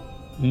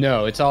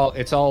 No, it's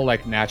all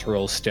like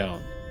natural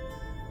stone.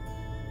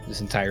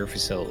 This entire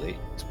facility.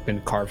 It's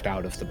been carved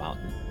out of the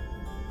mountain.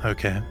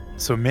 Okay.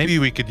 So maybe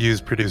we could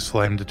use Produce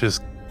Flame to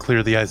just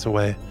clear the ice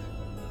away.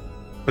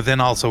 But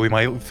then also we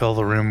might fill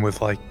the room with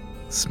like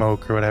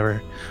smoke or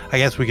whatever. I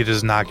guess we could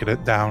just knock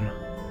it down.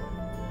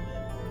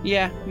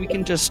 yeah, we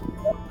can just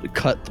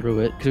cut through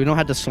it because we don't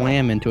have to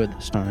slam into it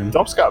this time.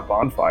 Dump's got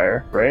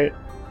bonfire, right?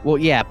 Well,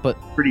 yeah, but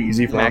Pretty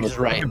easy for him. Max is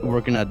right.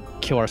 We're gonna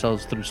kill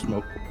ourselves through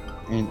smoke,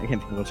 and I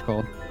can't think of what it's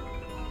called.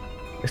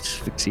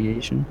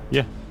 Asphyxiation.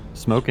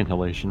 Smoke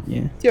inhalation.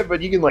 Yeah. Yeah,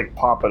 but you can like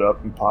pop it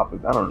up and pop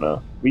it. I don't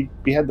know. We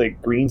had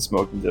like green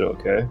smoke and did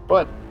okay,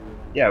 but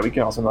yeah, we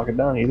can also knock it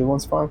down. Either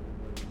one's fine.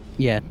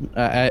 Yeah.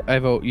 I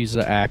vote use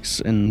the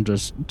axe and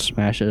just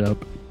smash it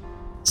up.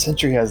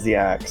 Sentry has the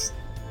axe.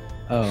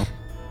 Oh.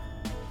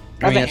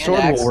 I I mean, have a a sword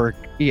hand axe. will work.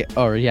 Yeah.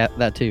 Or yeah,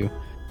 that too.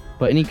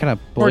 But any kind of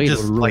Or blade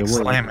just would really like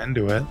work. slam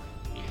into it.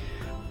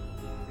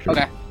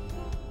 okay.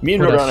 Me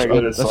and But Rodon are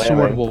good at a sword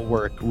slamming. will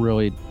work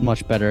really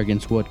much better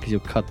against wood because you'll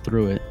cut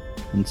through it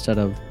instead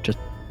of just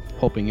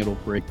hoping it'll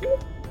break.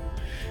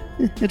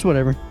 It's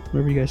whatever.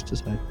 Whatever you guys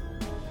decide.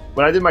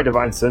 When I did my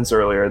divine sense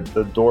earlier,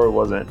 the door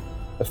wasn't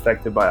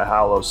affected by a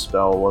hallow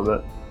spell, was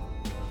it?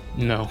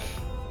 No.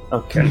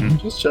 Okay,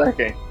 just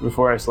checking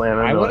before I slam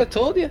into I would it. have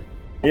told you.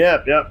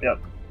 Yep.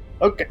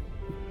 Okay.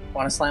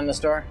 Want to slam this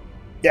door?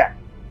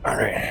 All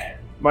right.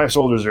 My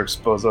shoulders are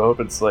exposed. I hope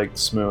it's like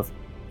smooth.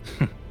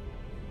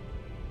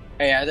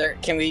 Hey, are there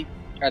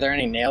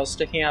any nails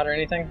sticking out or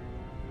anything?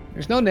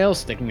 There's no nails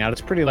sticking out.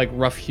 It's pretty like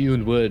rough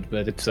hewn wood,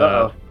 but it's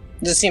Uh-oh.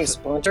 Does it seem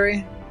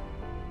splintery?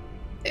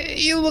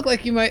 you look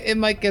like it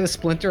might get a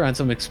splinter on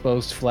some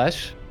exposed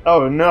flesh.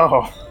 Oh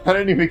no! I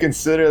didn't even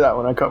consider that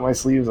when I cut my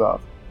sleeves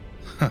off.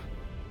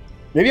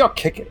 Maybe I'll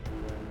kick it.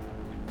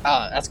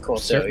 Oh, that's cool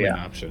too. Certainly an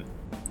Yeah. option.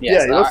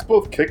 Yes, yeah, let's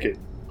both kick it.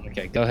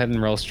 Okay, go ahead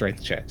and roll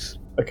strength checks.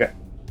 Okay.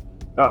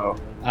 Uh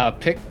oh.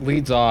 Pick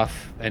leads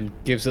off and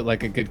gives it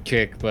like a good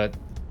kick, but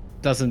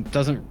doesn't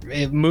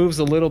it moves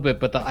a little bit,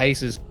 but the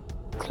ice is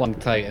clung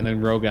tight, and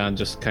then Rogan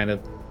just kind of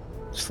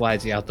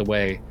slides you out the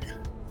way,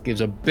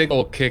 gives a big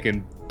old kick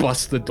and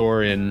busts the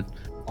door in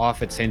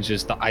off its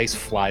hinges. The ice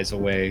flies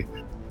away.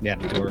 Yeah,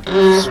 the door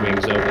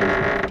swings open.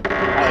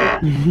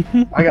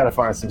 I gotta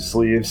find some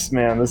sleeves,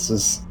 man. This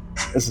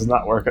is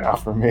not working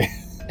out for me.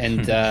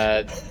 And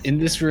in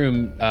this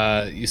room,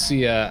 you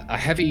see a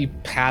heavy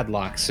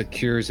padlock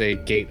secures a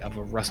gate of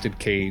a rusted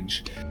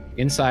cage,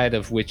 inside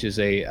of which is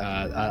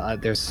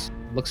there's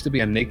looks to be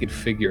a naked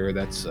figure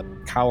that's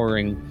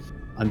cowering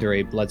under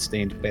a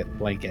bloodstained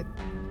blanket.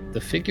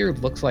 The figure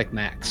looks like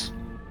Max,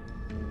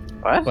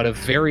 What? but a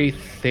very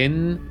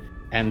thin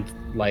and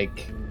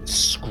like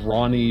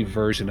scrawny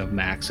version of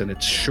Max, and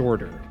it's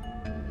shorter,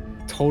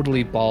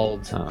 totally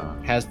bald,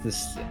 has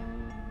this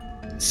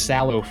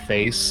sallow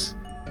face,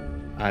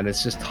 and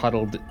it's just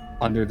huddled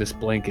under this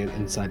blanket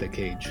inside a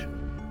cage.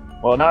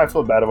 Well, now I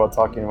feel bad about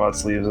talking about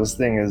sleeves. This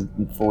thing is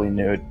fully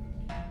nude.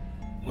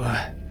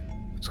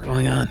 What's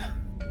going on?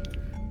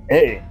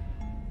 Hey.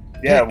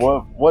 Yeah. Heck.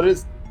 What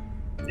is?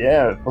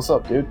 Yeah. What's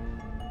up, dude?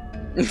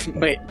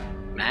 Wait,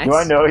 Max? Do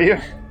I know you?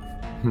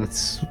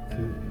 It's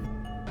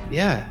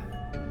yeah,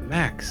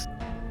 Max.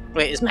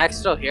 Wait, is Max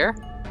still here?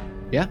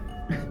 Yeah.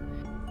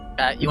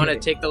 You want to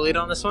take the lead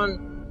on this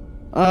one?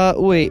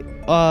 Wait.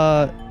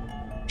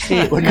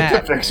 Hey, Look Matt.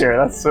 at the picture.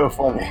 That's so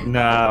funny.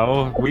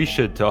 No, we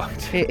should talk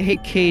to Hey,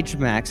 Cage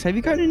Max, have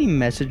you gotten any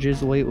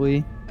messages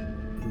lately?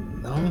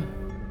 No,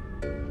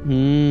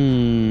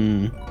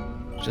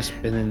 just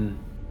been in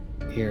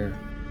here.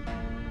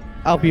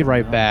 I'll be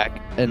right back,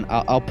 and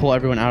I'll pull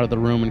everyone out of the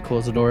room and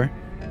close the door.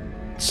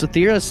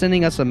 Sathira is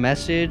sending us a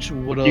message.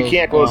 You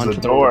can't close the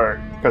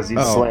door because he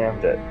Oh.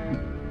 slammed it.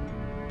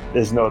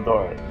 There's no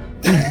door.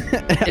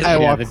 I Yeah,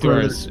 walk the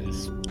door through.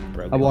 is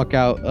broken. I walk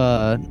out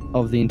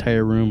of the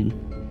entire room.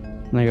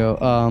 And I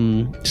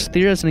go,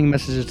 Steer sending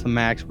messages to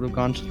Max would have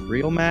gone to the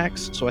real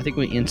Max, so I think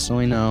we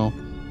instantly know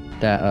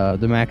that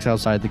the Max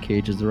outside the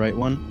cage is the right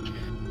one.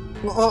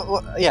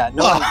 Yeah,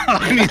 no. Well,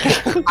 I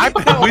mean, I've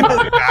been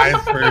with you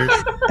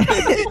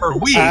guys for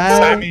weeks.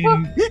 I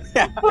mean,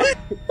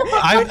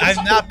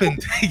 I've not been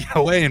taken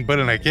away and put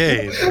in a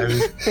cage. I mean,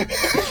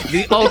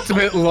 The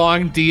ultimate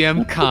long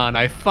DM con.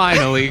 I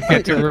finally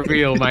get to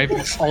reveal my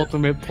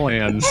ultimate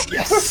plan.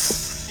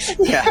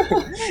 Yeah.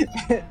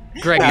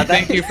 Greggy,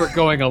 thank you for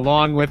going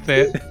along with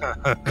it.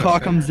 Caw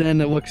comes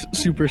in and looks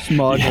super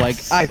smug, like,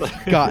 I've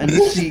gotten the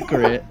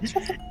secret.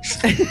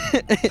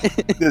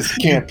 This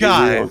can't be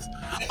real. guys,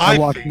 I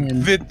walk think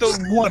in. that the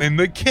one in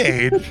the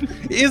cage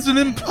is an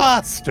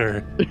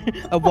imposter.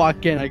 I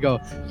walk in, I go,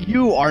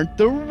 you aren't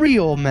the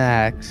real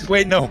Max.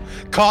 Wait, no.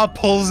 Caw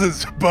pulls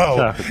his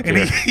bow, Oh, and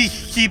dear. he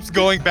keeps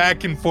going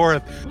back and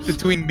forth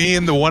between me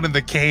and the one in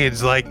the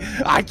cage. Like,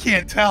 I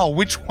can't tell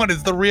which one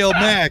is the real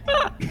Mac.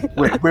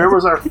 Wait, where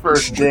was our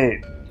first date?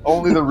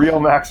 Only the real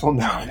Max will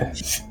know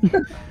this.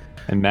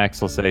 And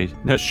Max will say,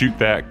 "No, shoot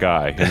that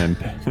guy," and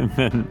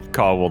then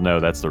Caw will know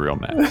that's the real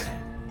Max.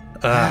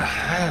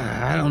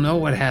 I don't know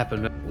what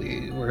happened.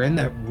 We were in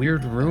that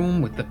weird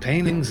room with the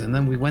paintings, and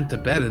then we went to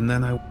bed, and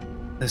then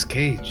this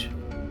cage.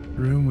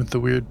 Room with the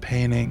weird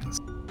paintings.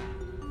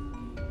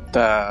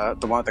 The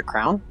one with the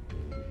crown?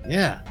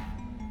 Yeah.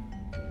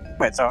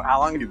 Wait, so how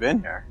long have you been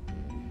here?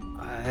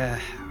 I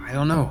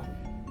don't know.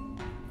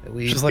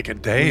 We Just like a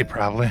day,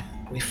 probably.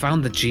 we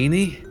found the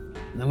genie,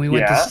 and then we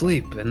went to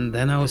sleep, and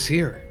then I was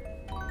here.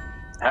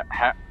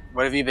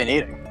 What have you been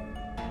eating?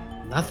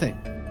 Nothing.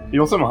 You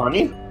want some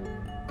honey?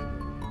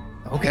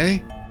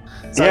 Okay.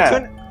 So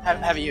Yeah.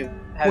 have you?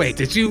 Wait,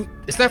 did you?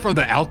 Is that from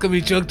the alchemy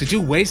jug? Did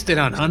you waste it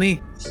on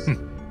honey?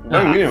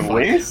 No, you didn't fuck.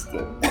 waste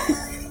it.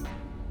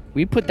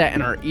 We put that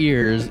in our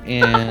ears,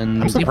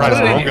 and I'm surprised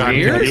put it in Rogan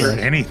your didn't ears?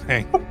 hear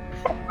anything.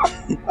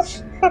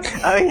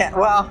 Oh yeah.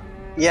 Well,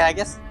 yeah. I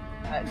guess.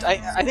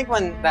 I think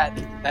when that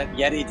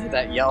Yeti did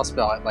that yell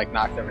spell, it like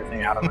knocked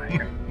everything out of my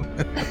ear.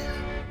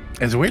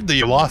 It's weird that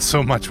you lost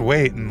so much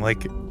weight in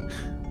like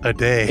a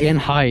day. in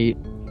height.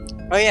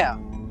 Oh yeah.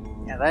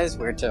 Yeah, that is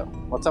weird too.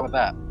 What's up with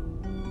that?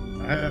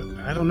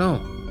 I don't know.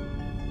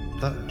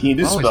 Can you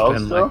do I've always spells,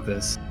 been though? like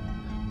this.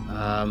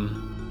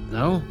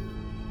 No.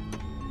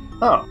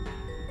 Oh,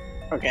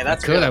 Okay,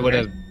 that's Could really I would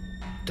weird.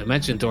 have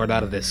dimension doored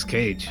out of this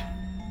cage?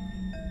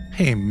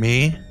 Hey,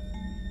 me.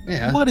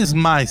 Yeah. What is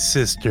my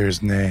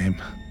sister's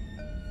name?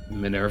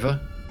 Minerva.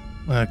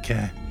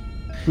 Okay.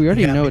 We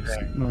already Yeah, know you're it's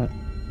right. not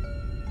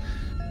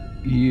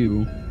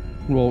you.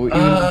 Well, even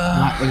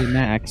not really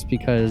Max,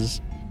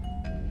 because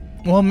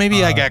Well,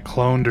 maybe I got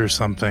cloned or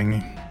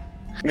something.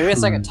 Maybe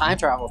it's like a time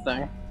travel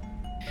thing.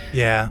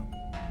 Yeah,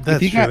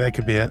 that's you true. got- That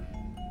could be it.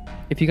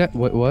 if you got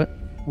what is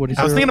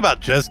I was there- thinking about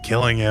just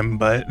killing him,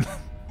 but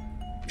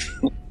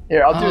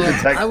here, I'll do Oh,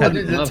 detect. I I'll would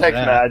do love detect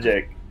that.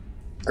 magic.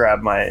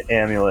 Grab my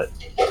amulet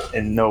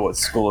and know what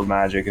school of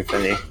magic, if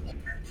any.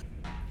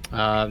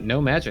 No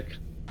magic.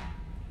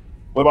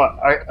 What about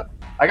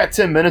I got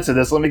 10 minutes of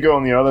this. Let me go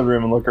in the other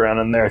room and look around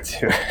in there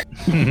too.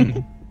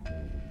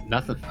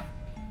 Nothing.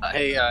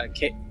 Hey,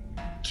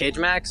 Cage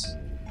Max.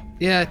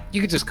 Yeah,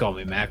 you could just call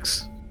me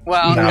Max.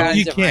 Well, No, we gotta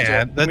you differentiate.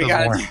 can't. That we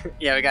doesn't gotta,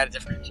 yeah, we gotta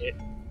differentiate.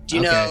 Do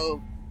you Okay.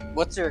 know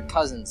what's your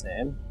cousin's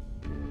name?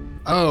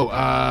 Oh,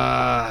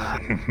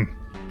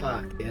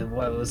 fuck. It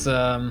was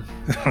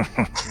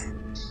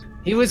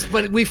he was,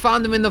 but we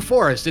found him in the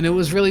forest, and it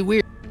was really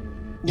weird.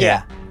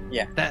 Yeah.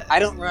 That, I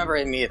don't remember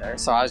him either,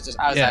 so I was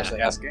Yeah.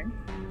 actually asking.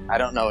 I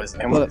don't know what his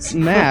name But was.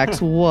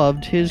 Max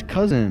loved his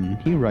cousin.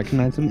 He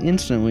recognized him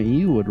instantly.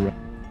 You would.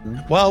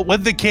 well,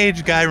 would the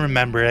cage guy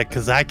remember it?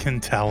 Because I can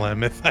tell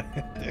him if I.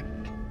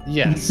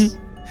 yes,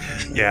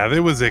 Yeah, it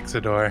was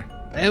Ixidor.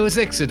 it was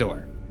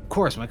Ixidor. Of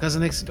course, my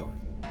cousin Ixidor.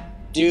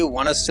 Do you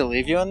want us to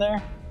leave you in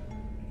there?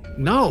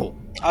 No.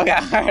 Okay,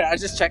 alright, I'll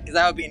just check, because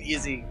that would be an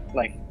easy,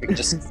 like, we could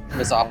just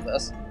miss off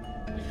this.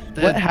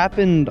 That- What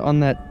happened on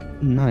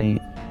that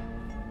night?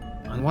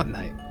 On what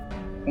night?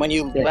 When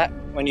you Yeah.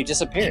 when you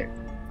disappeared.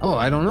 Oh,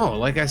 I don't know.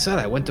 Like I said,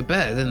 I went to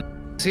bed and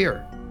it's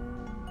here.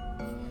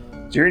 Do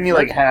you hear any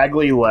like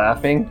Hagley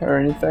laughing or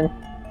anything?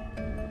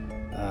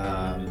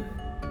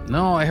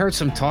 No, I heard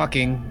some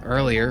talking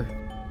earlier.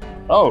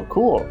 Oh,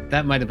 cool.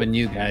 That might have been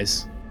you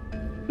guys.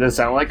 Does it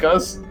sound like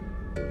us?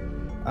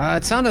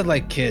 It sounded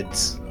like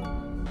kids.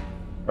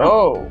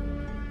 Oh,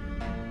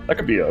 that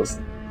could be us.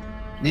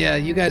 Yeah,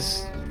 you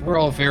guys were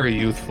all very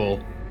youthful.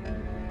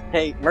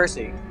 Hey,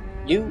 Mercy,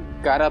 you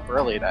got up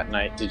early that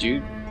night. Did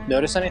you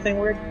notice anything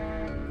weird?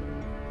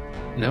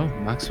 No,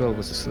 Maxwell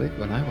was asleep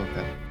when I woke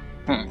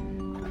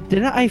up.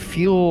 Didn't I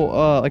feel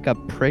like a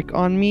prick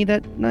on me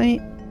that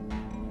night?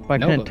 But I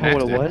No, couldn't but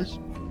tell what Max it did. was.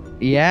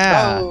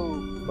 Yeah.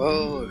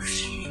 Oh,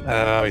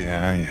 Oh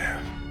yeah.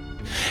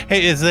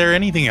 Hey, is there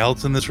anything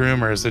else in this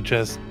room, or is it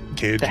just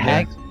cage? The man?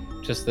 hag.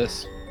 Just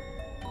this.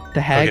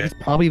 The hag Okay. has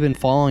probably been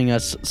following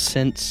us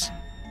since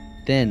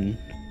then.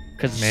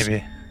 Cause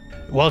Maybe.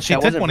 Well, she That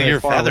took wasn't one of very your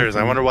far away feathers. I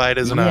from- wonder why it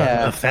isn't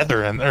Yeah. a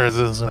feather in, or is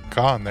this a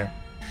caw in there?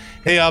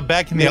 Hey,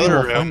 back in the maybe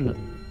other we'll find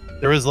room.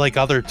 there was like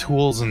other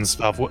tools and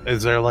stuff.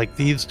 Is there like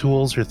thieves'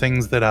 tools or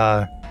things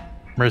that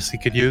Mercy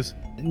could use?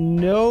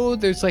 No,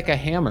 there's like a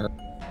hammer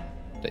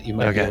that you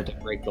might be Okay. able to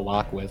break the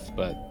lock with,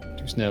 but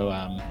there's no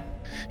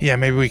Yeah,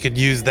 maybe we could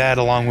use that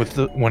along with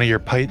one of your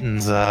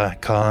pythons,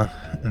 Colin,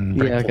 and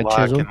break Yeah, like the a lock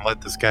chisel. and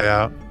let this guy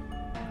out.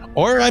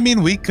 Or, I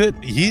mean, we could.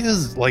 He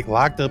is like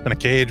locked up in a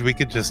cage. We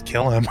could just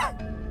kill him.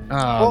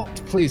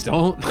 please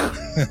don't.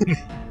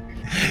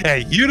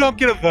 Hey, you don't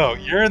get a vote.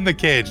 You're in the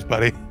cage,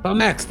 buddy. But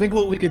Max, think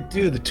what we could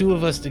do, the two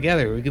of us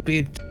together. We could be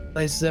in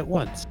places at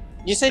once.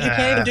 You said you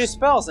can't even do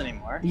spells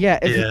anymore. Yeah,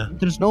 if Yeah.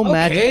 there's no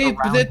magic Okay,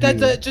 around but that,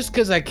 you. just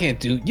because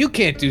you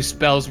can't do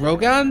spells,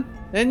 Rogan,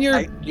 and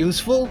you're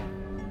useful.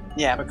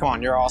 Yeah, but come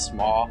on, you're all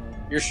small.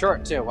 You're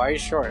short too. Why are you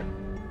short?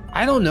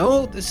 I don't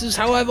know. This is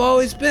how I've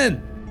always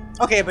been.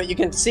 Okay, but you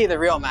can see the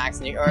real Max,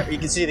 or you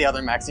can see the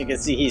other Max. And you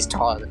can see he's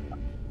taller than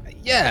you.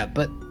 Yeah,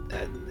 but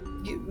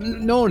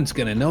no one's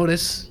gonna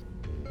notice.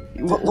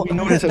 You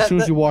notice as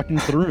soon as you walk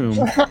into the room.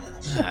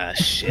 Ah,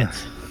 shit.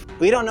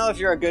 We don't know if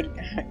you're a good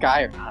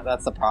guy or not.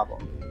 That's the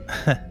problem.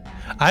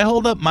 I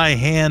hold up my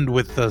hand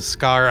with the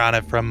scar on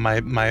it from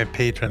my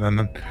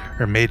patron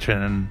or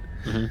matron, and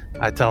Mhm.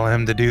 I tell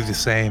him to do the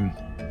same.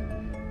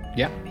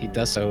 Yeah, he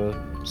does so.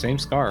 Same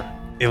scar.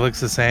 It looks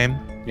the same.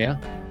 Yeah.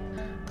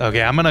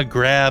 Okay, I'm gonna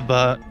grab.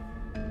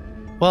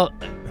 Well,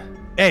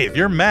 hey, if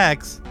you're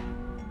Max,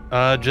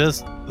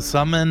 just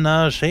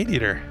summon Shade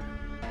Eater.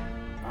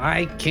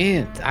 I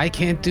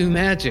can't do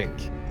magic.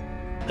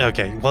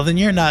 Okay, well then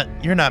you're not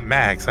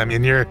Max. I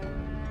mean, you're.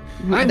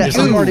 I'm That just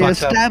we've a already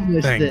fucked up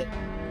established thing. it.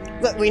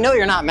 Look, we know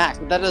you're not Max,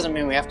 but that doesn't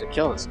mean we have to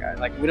kill this guy.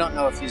 Like, we don't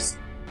know if he's.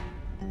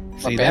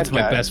 See, bad that's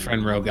my guy. best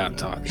friend Rogan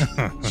talk.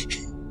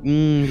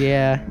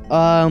 Yeah.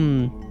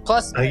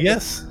 Plus, I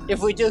guess.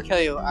 if we do kill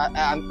you,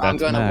 I'm That's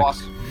going to Max. walk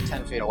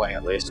 10 feet away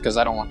at least, because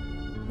I don't want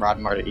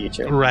Rodmar to eat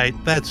you. Right,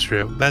 that's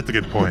true. That's a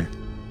good point.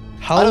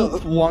 How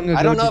don't- long I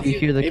ago don't know did you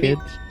if hear the maybe,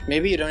 kids?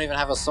 Maybe you don't even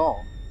have a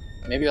soul.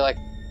 Maybe you're like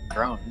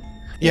grown.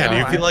 Yeah, know, do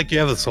you feel like you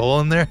have a soul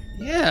in there?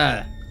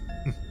 Yeah.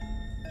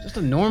 Just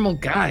a normal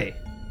guy.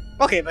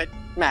 Okay, but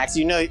Max,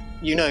 you know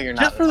you're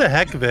not. Just for the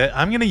heck of it,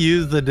 I'm gonna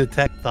use the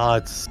Detect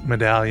Thoughts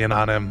medallion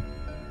on him.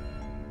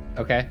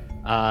 Okay.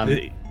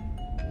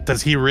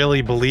 Does he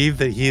really believe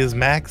that he is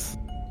Max?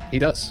 He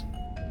does.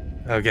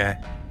 Okay.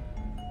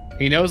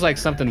 He knows like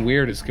something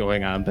weird is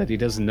going on, but he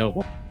doesn't know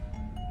what.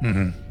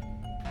 hmm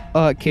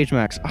Cage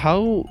Max,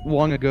 how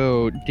long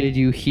ago did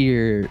you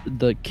hear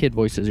the kid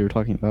voices you were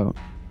talking about?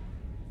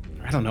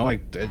 I don't know.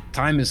 Like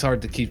time is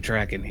hard to keep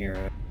track in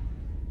here.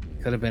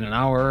 Could have been an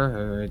hour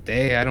or a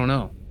day. I don't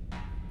know.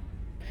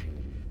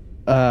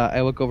 I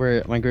look over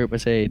at my group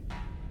and say,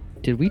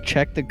 did we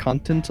check the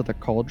contents of the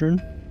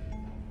cauldron?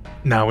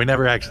 No, we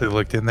never actually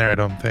looked in there, I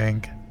don't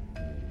think.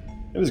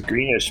 It was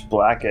greenish,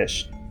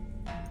 blackish,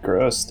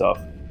 gross stuff.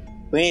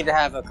 We need to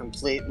have a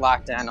complete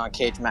lockdown on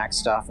Cage Max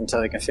stuff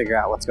until we can figure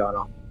out what's going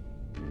on.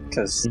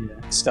 Because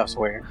stuff's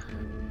weird.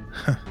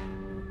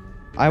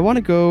 I want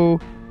to go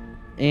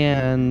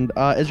and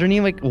is there any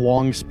like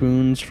long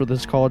spoons for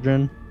this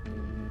cauldron?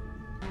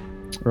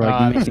 Or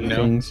like mixing no.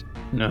 things?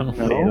 No.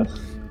 No.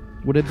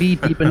 Would it be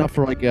deep enough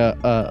for like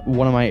a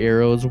one of my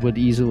arrows would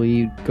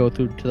easily go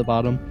through to the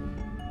bottom?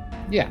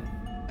 Yeah.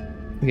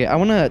 Okay, I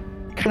want to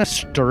kind of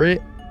stir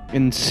it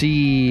and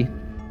see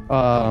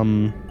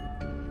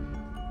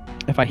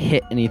if I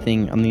hit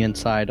anything on the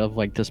inside of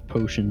like this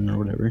potion or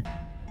whatever.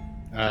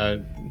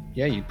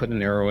 Yeah, you put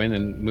an arrow in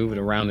and move it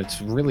around.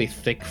 It's really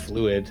thick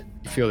fluid.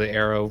 You feel the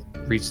arrow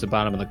reach the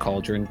bottom of the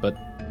cauldron, but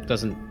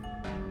doesn't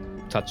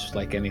touch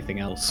like anything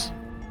else.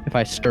 If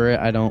I stir it,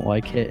 I don't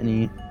like hit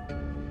any.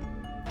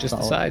 Just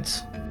the Solid.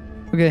 sides.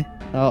 Okay,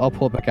 I'll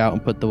pull it back out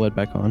and put the lid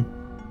back on.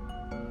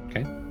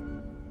 Okay.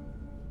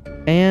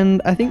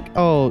 And I think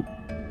I'll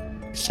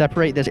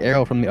separate this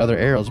arrow from the other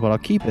arrows, but I'll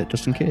keep it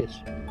just in case.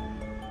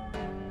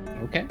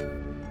 Okay.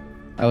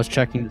 I was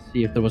checking to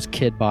see if there was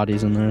kid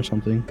bodies in there or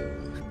something.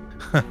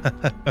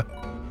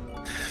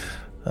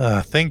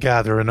 Thank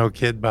God there were no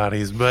kid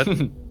bodies, but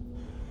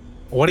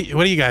what do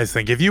you guys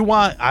think? If you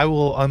want, I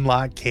will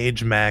unlock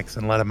Cage Max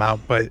and let him out,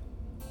 but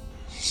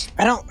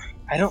I don't.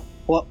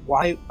 What?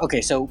 Why? Okay,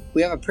 so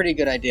we have a pretty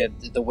good idea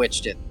that the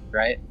witch did,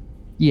 right?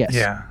 Yes.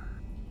 yeah.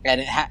 And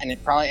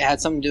it probably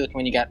had something to do with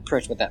when you got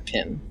pricked with that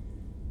pin.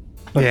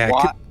 But Yeah,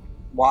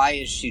 why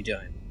is she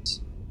doing this?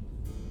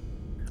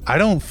 I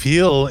don't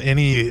feel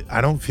any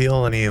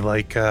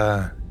like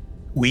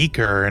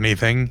weaker or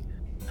anything.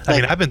 I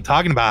mean, I've been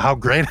talking about how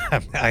great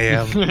I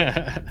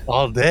am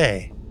all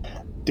day.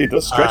 Dude,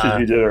 those stretches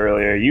you did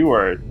earlier, you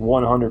were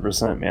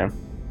 100%, man.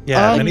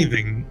 Yeah, if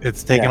anything,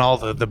 it's taken Yeah. all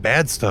the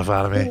bad stuff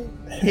out of me.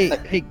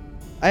 Hey,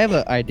 I have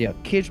an idea.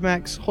 Cage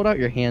Max, hold out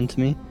your hand to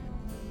me.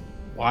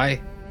 Why?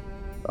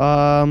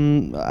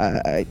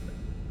 I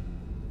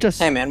just.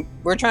 Hey, man,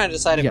 we're trying to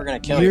decide if we're gonna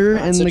kill You're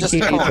you. in so the just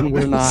cage come on. and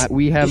we're not.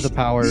 We have the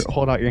power.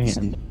 Hold out your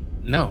hand.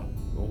 No.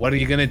 What are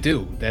you gonna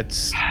do?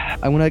 That's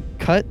I'm gonna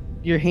cut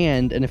your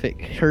hand, and if it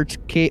hurts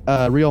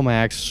Real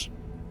Max,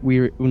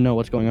 we know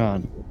what's going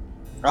on.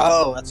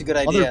 Oh, that's a good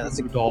idea. other That's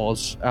voodoo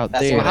dolls out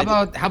that's there. what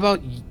Well, how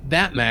about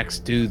that, Max?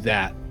 Do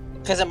that.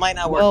 because it might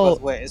not work Well,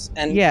 both ways.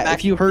 And Yeah, Max-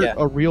 if you hurt yeah.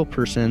 a real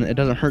person, it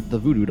doesn't hurt the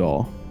voodoo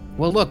doll.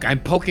 Well, look, I'm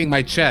poking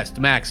my chest.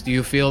 Max, do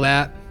you feel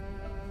that?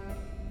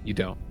 You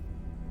don't.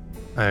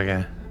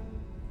 Okay.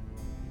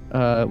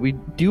 We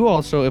do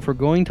also, if we're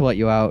going to let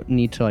you out,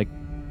 need to like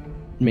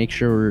make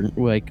sure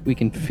we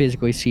can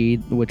physically see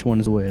which one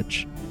is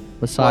which,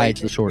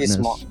 besides the He's shortness.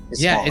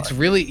 He's Yeah, smaller. it's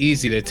really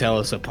easy to tell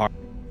us apart.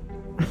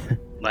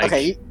 Like,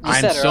 Okay, you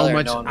I'm said so earlier,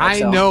 much. no one I would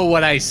tell. know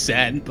what I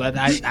said, but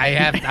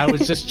I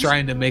was just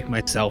trying to make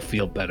myself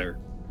feel better.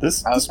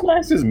 This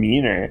Max is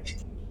meaner.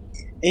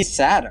 He's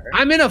sadder.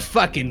 I'm in a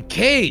fucking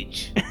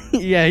cage.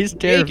 Yeah, he's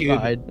Thank you.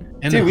 terrified.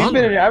 And Dude,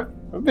 hungry.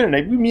 I've been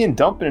in, me and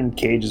Dump been in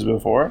cages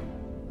before.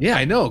 Yeah,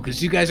 I know,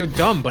 because you guys are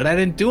dumb, but I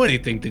didn't do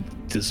anything to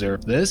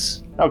deserve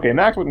this. Okay,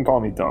 Max wouldn't call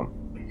me dumb.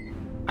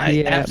 I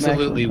Yeah,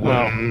 absolutely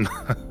will.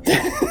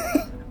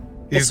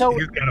 He's So-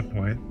 got a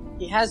point.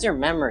 He has your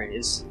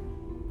memories,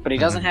 but he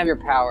doesn't have your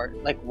power.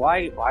 Like,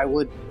 why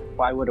would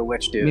a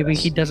witch do Maybe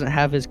this? he doesn't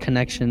have his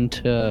connection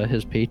to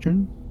his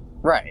patron.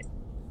 Right.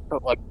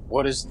 But like,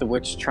 what is the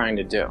witch trying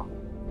to do?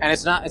 And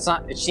it's not.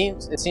 It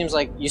seems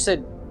like you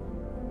said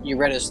you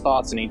read his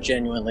thoughts and he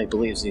genuinely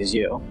believes he's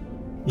you.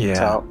 Yeah.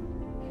 So,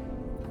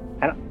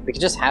 we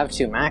could just have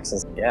two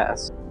Maxes, I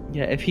guess.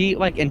 Yeah, if he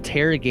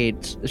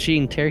she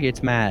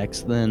interrogates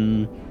Max,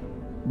 then,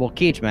 well,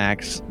 Cage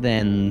Max,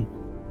 then,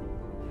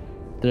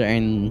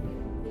 and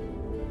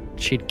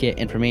she'd get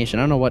information.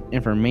 I don't know what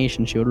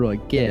information she would really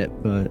get,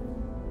 but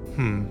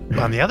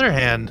On the other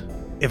hand,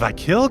 if I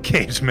kill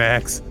Cage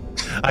Max,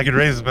 I could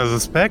raise him as a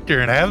specter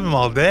and have him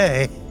all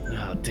day.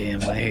 Oh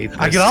damn, I hate this.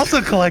 I could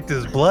also collect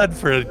his blood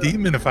for a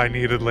demon if I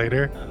needed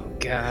later. Oh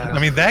god. I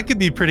mean, that could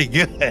be pretty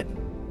good.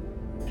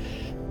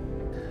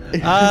 do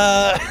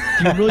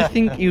you really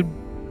think you'd?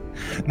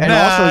 And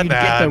also, you'd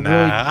get the really,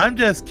 I'm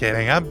just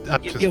kidding. I'm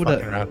just be able to-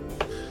 fucking around.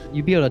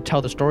 you'd be able to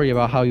tell the story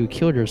about how you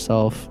killed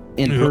yourself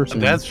in person.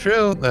 That's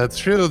true. That's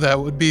true. That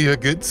would be a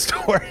good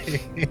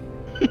story.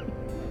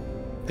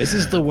 This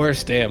is the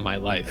worst day of my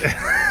life.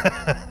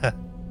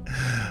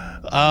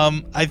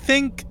 I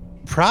think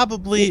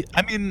probably.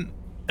 I mean,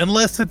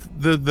 unless it's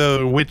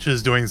the witch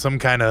is doing some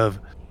kind of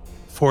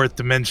fourth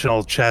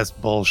dimensional chess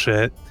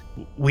bullshit,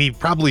 we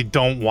probably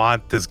don't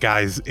want this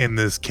guy's in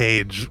this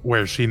cage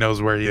where she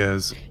knows where he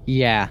is.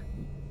 Yeah.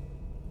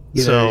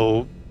 Either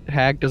So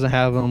Hag doesn't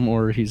have him,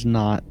 or he's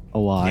not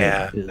alive.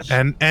 yeah, is-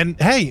 and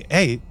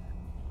hey,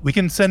 we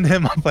can send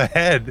him up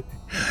ahead,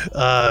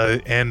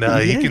 and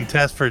he can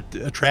test for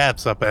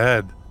traps up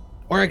ahead.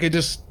 Or I could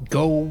just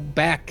go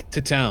back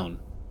to town.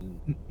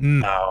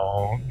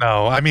 No.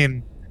 I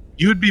mean,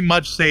 you'd be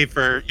much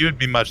safer. You'd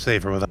be much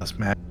safer with us,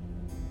 man.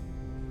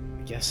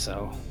 I guess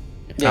so.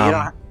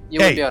 Yeah, you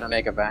hey. wouldn't be able to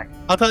make it back.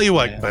 I'll tell you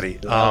what, Yeah, buddy.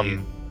 without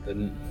you.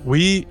 Didn't-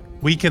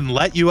 We can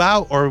let you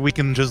out, or we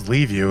can just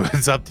leave you.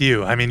 It's up to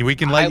you. I mean, we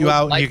can I let you would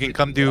out, and like you can to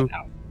come be do. let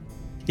out.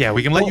 Yeah,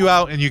 we can let you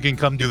out, and you can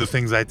come do the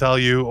things I tell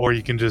you, or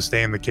you can just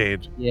stay in the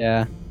cage.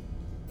 yeah.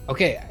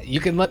 Okay, you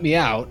can let me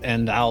out,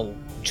 and I'll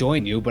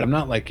join you, but I'm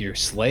not like your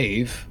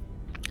slave.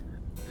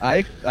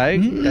 That's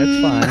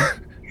fine.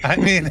 I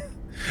mean,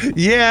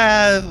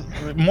 yeah,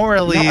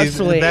 morally Not a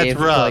slave, that's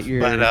rough, but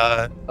you're-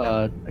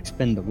 but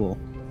Expendable.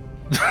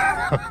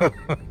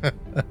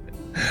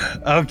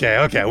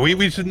 okay.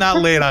 We should not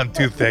lay it on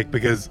too thick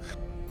because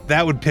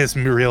that would piss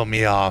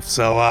me off.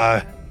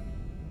 So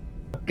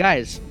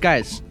Guys,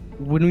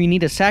 when we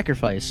need a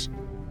sacrifice.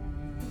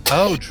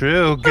 oh,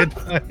 true. Good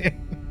point.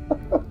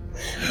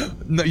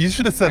 No, you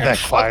should have said that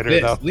Fuck quieter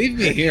this. though. Leave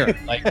me here.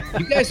 Like,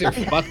 you guys are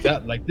fucked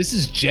up. Like, this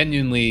is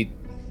genuinely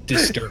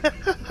disturbing.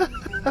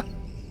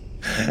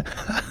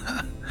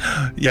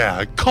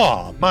 Yeah,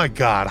 calm. My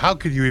God, how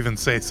could you even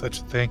say such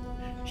a thing?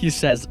 He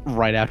says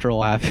right after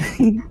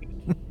laughing.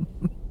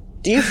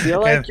 Do you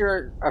feel like And-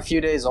 you're a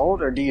few days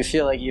old, or do you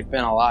feel like you've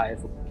been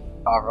alive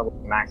however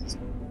long Max?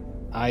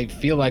 I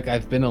feel like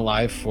I've been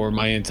alive for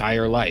my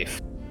entire life.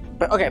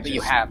 But okay, but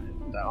you Just-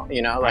 haven't though.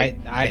 You know, like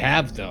I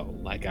have, though.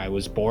 Like, I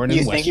was born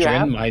You in think you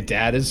have? Western. My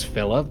dad is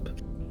Philip.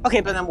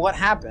 okay, but then what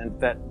happened?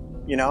 That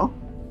you know.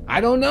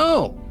 I don't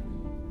know.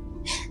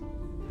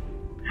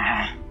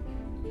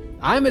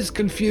 I'm as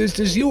confused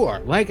as you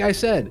are. Like I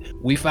said,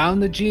 we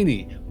found the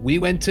genie. We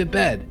went to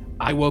bed.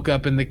 I woke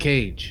up in the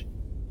cage.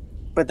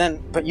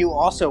 But you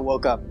also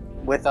woke up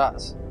with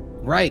us.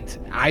 Right.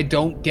 I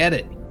don't get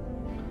it.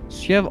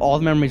 So you have all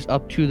the memories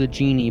up to the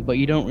genie, but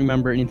you don't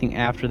remember anything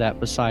after that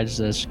besides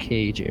this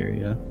cage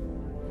area.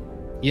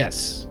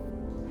 Yes.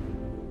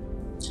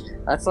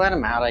 Let's let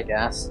him out, I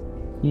guess.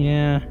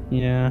 Yeah.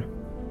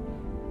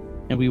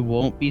 And we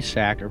won't be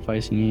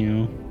sacrificing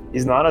you.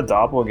 He's not a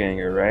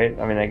doppelganger, right?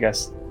 I mean, I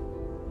guess.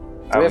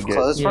 Do we have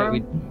clothes Yeah, for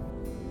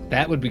him?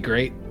 That would be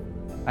great.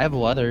 I have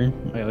leather.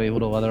 I have able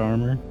to leather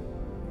armor.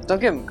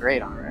 Don't give him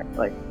great armor.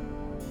 Like,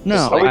 No,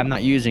 Just like- I'm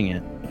not using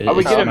it. I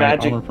would It's get a my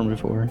magic- armor from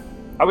before.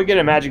 I would get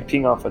a magic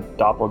ping off a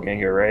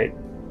doppelganger, right?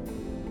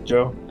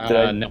 Joe? Did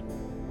I? No.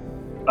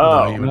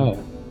 Oh, No, you-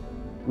 No.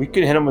 we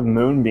could hit him with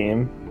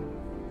moonbeam.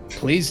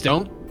 Please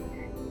don't.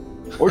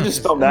 Or just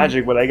spell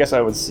magic, but I guess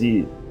I would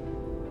see.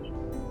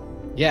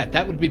 Yeah,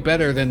 that would be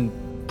better than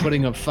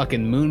putting a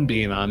fucking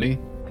moonbeam on me.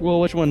 Well,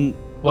 which one?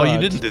 Well, you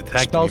didn't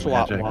detect spell any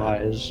slot magic.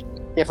 wise.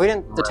 If we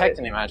didn't detect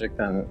any magic,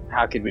 then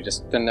how could we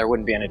just? Then there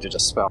wouldn't be any to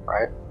just spell,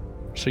 right?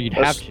 So you'd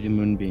That's- have to do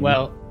Moonbeam.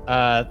 Well,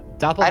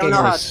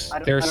 doppelgangers. I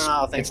don't know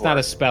how things it's not a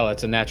work. spell;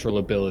 it's a natural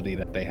ability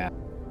that they have.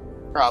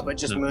 Oh, but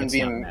just It's not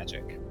moonbeam.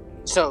 magic.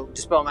 So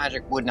dispel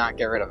magic would not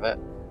get rid of it.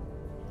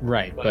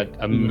 Right, but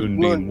a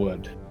moonbeam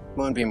would.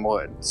 Moonbeam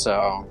would.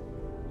 So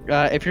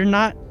if you're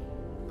not,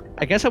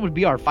 I guess that would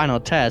be our final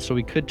test. So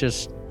we could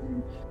just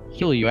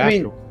heal you I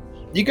after. mean,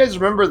 you guys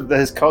remember that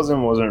his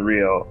cousin wasn't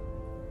real.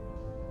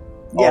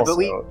 yeah,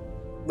 Also.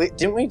 but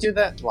didn't we do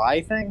that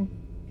lie thing?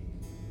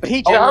 But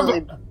he Oh,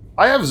 genuinely,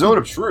 I have Zone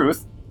of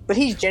Truth. but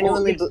he's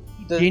genuinely the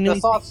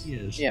Genuinely thoughts. think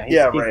he is. Yeah,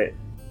 Yeah, right.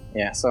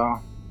 Yeah, so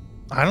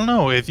I don't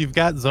know. If you've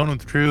got Zone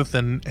of Truth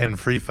and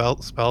free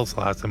spell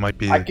slots, it might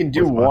be. I can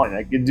do worthwhile. one.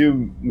 I could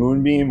do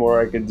Moonbeam or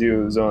I could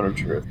do Zone of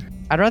Truth.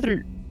 I'd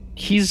rather.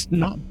 He's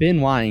not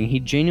been lying. He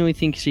genuinely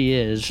thinks he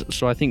is.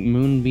 So I think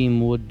Moonbeam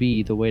would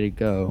be the way to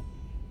go.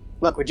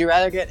 look, would you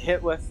rather get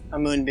hit with a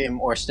moonbeam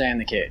or stay in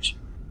the cage?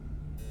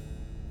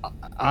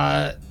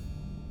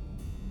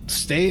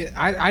 Stay.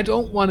 I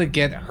don't want to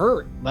get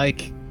hurt.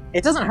 Like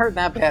It doesn't hurt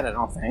that bad, I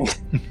don't think.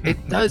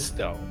 it does,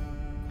 though.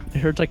 It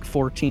hurts like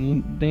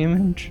 14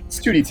 damage. It's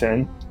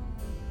 2d10.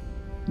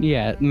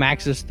 Yeah,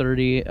 max is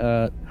 30.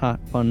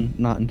 Pun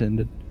not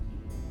intended.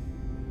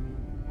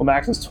 Well,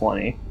 max is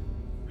 20.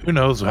 Who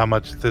knows how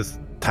much this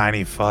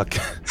tiny fuck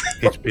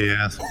HP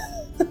has?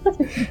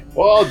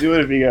 Well, I'll do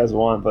it if you guys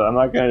want, but I'm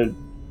not gonna.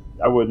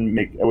 I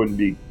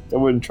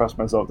wouldn't trust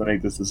myself to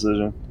make this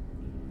decision.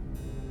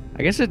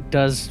 I guess it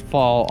does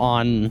fall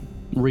on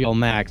real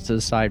Max to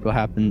decide what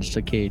happens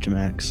to Cage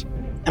Max.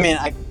 I mean,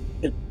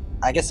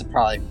 I guess it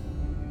probably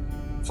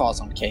falls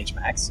on Cage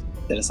Max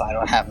to decide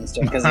what happens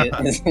to him because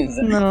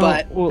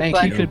but well, thank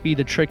he you. could be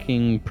the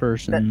tricking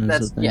person. is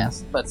that's the thing.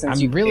 yes. But since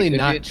I'm you really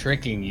picked not it,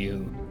 tricking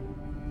you.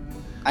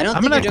 I don't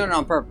I'm think gonna- you're doing it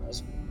on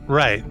purpose.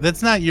 Right.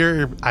 That's not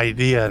your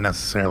idea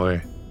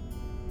necessarily.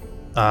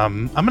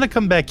 I'm gonna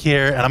come back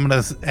here and I'm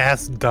gonna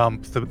ask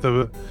Dump,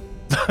 the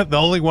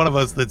only one of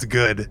us that's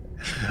good.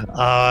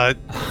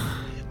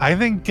 I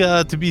think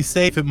to be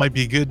safe, it might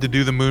be good to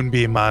do the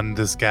moonbeam on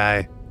this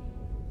guy.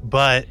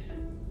 But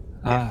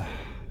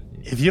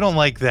if you don't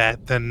like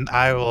that, then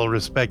I will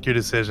respect your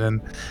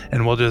decision,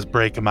 and we'll just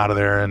break him out of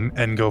there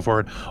and go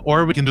forward.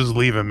 Or we can just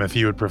leave him if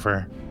you would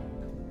prefer.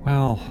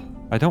 Well,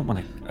 I don't want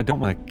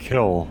to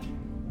kill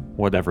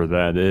whatever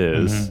that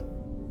is.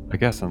 I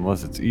guess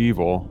unless it's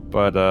evil.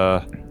 But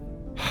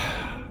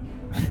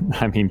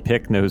I mean,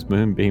 Pick knows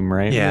Moonbeam,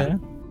 right? Yeah.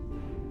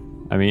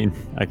 I mean,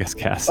 I guess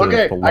Cass.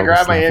 Okay, I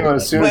grab my ammo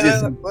as soon as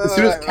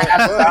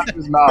Cass is out of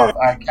his mouth.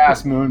 I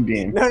cast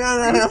Moonbeam. No.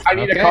 I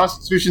need a Okay.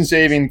 Constitution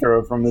saving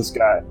throw from this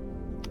guy,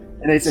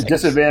 and it's a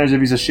disadvantage if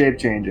he's a shape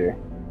changer.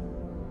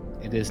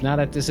 It is not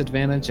at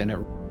disadvantage, and it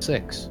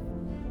 6.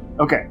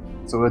 Okay,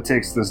 so it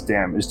takes this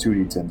damage,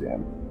 2d10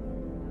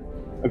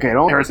 damage. Okay, it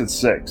only hurts at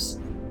 6.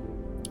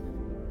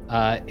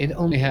 It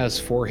only has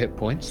 4 hit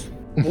points.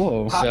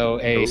 Whoa. So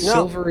a No.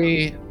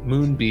 silvery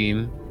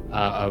moonbeam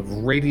of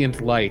radiant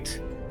light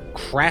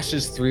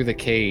crashes through the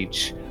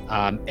cage,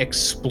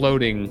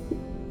 exploding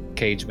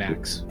Cage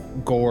Max.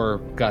 Gore,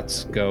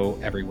 guts go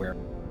everywhere.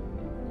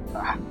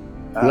 Does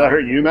that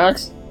hurt you,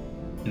 Max?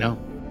 No.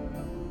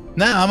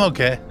 Nah, I'm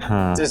okay.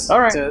 Huh. Does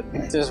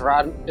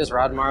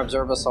Rodmar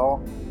observe us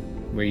all?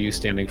 Were you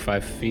standing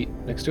 5 feet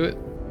next to it?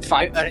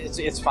 5.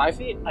 It's 5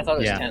 feet. I thought it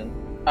was Yeah. 10.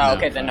 Oh, No,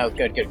 okay. Then 5.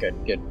 no.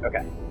 Good.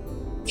 Okay.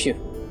 Phew.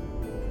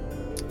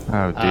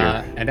 Oh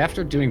dear. And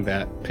after doing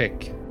that,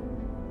 Pick,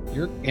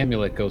 your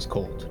amulet goes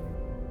cold.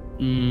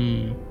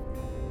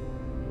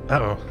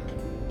 Uh-oh.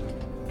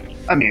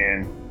 I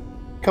mean,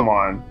 come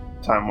on,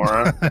 Time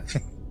Warren.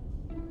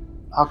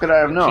 How could I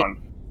have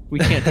known? We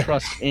can't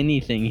trust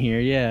anything here.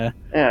 Yeah.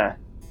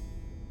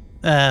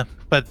 Yeah,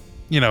 But,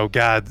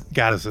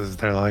 goddesses,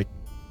 they're like,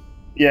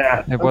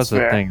 yeah. It was that's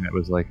a fair. thing that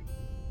was like,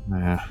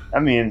 nah. I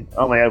mean,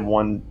 I only had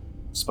one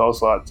spell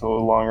slot to a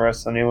long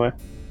rest anyway.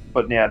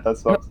 But yeah, that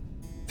sucks.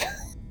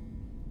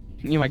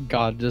 Oh my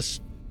god,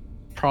 just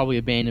probably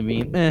abandoned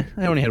me.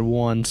 I only had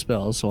one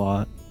spell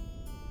slot.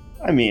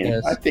 I mean,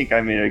 Yes. I think I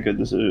made a good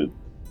decision.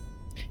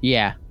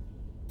 Yeah.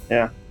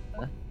 Yeah.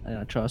 I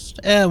don't trust.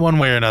 one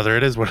way or another,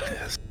 it is what it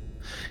is.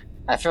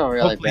 I feel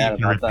really Hopefully bad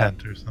you can about that.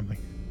 repent or something.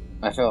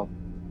 I feel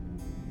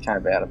kind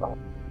of bad about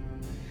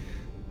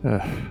it.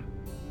 Ugh,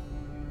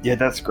 Yeah,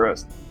 that's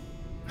gross.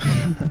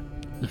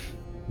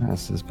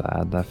 this is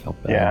bad. That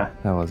felt bad. Yeah.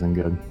 That wasn't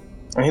good.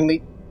 I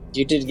mean,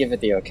 you did give it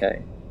the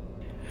okay.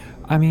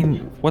 I mean,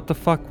 what the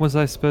fuck was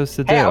I supposed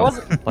to do? Hey, I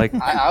wasn't. Like,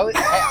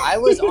 I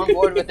was on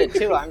board with it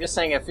too. I'm just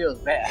saying it feels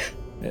bad.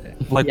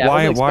 like Yeah, I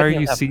why wasn't are expecting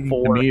you to have seeing to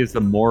 4. me as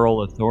the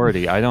moral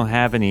authority? I don't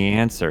have any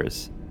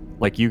answers.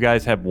 Like you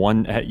guys have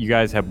one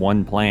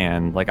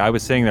plan. Like I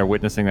was sitting there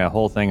witnessing that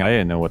whole thing. I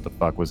didn't know what the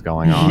fuck was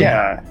going on.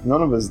 Yeah,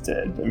 none of us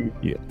did. I mean,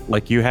 Yeah,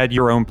 like you had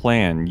your own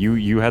plan.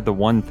 You had the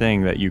one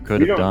thing that you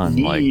could have done.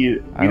 Like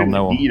I don't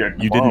know. You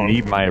didn't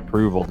need my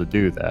approval to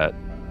do that.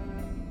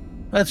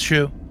 That's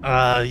true.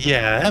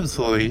 Yeah,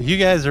 absolutely. You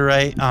guys are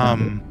right.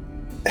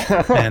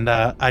 And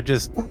I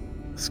just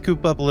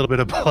scoop up a little bit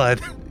of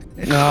blood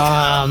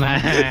Oh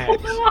man.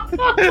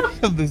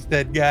 of this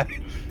dead guy.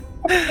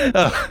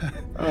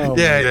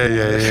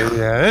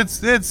 Yeah.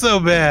 It's so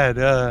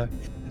bad.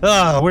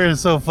 We're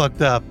so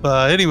fucked up.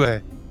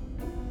 Anyway,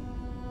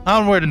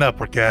 onward and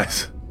upward,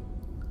 guys.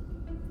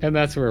 And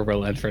that's where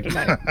we'll end for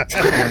tonight.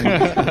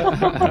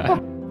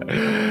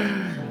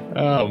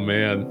 Oh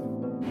man.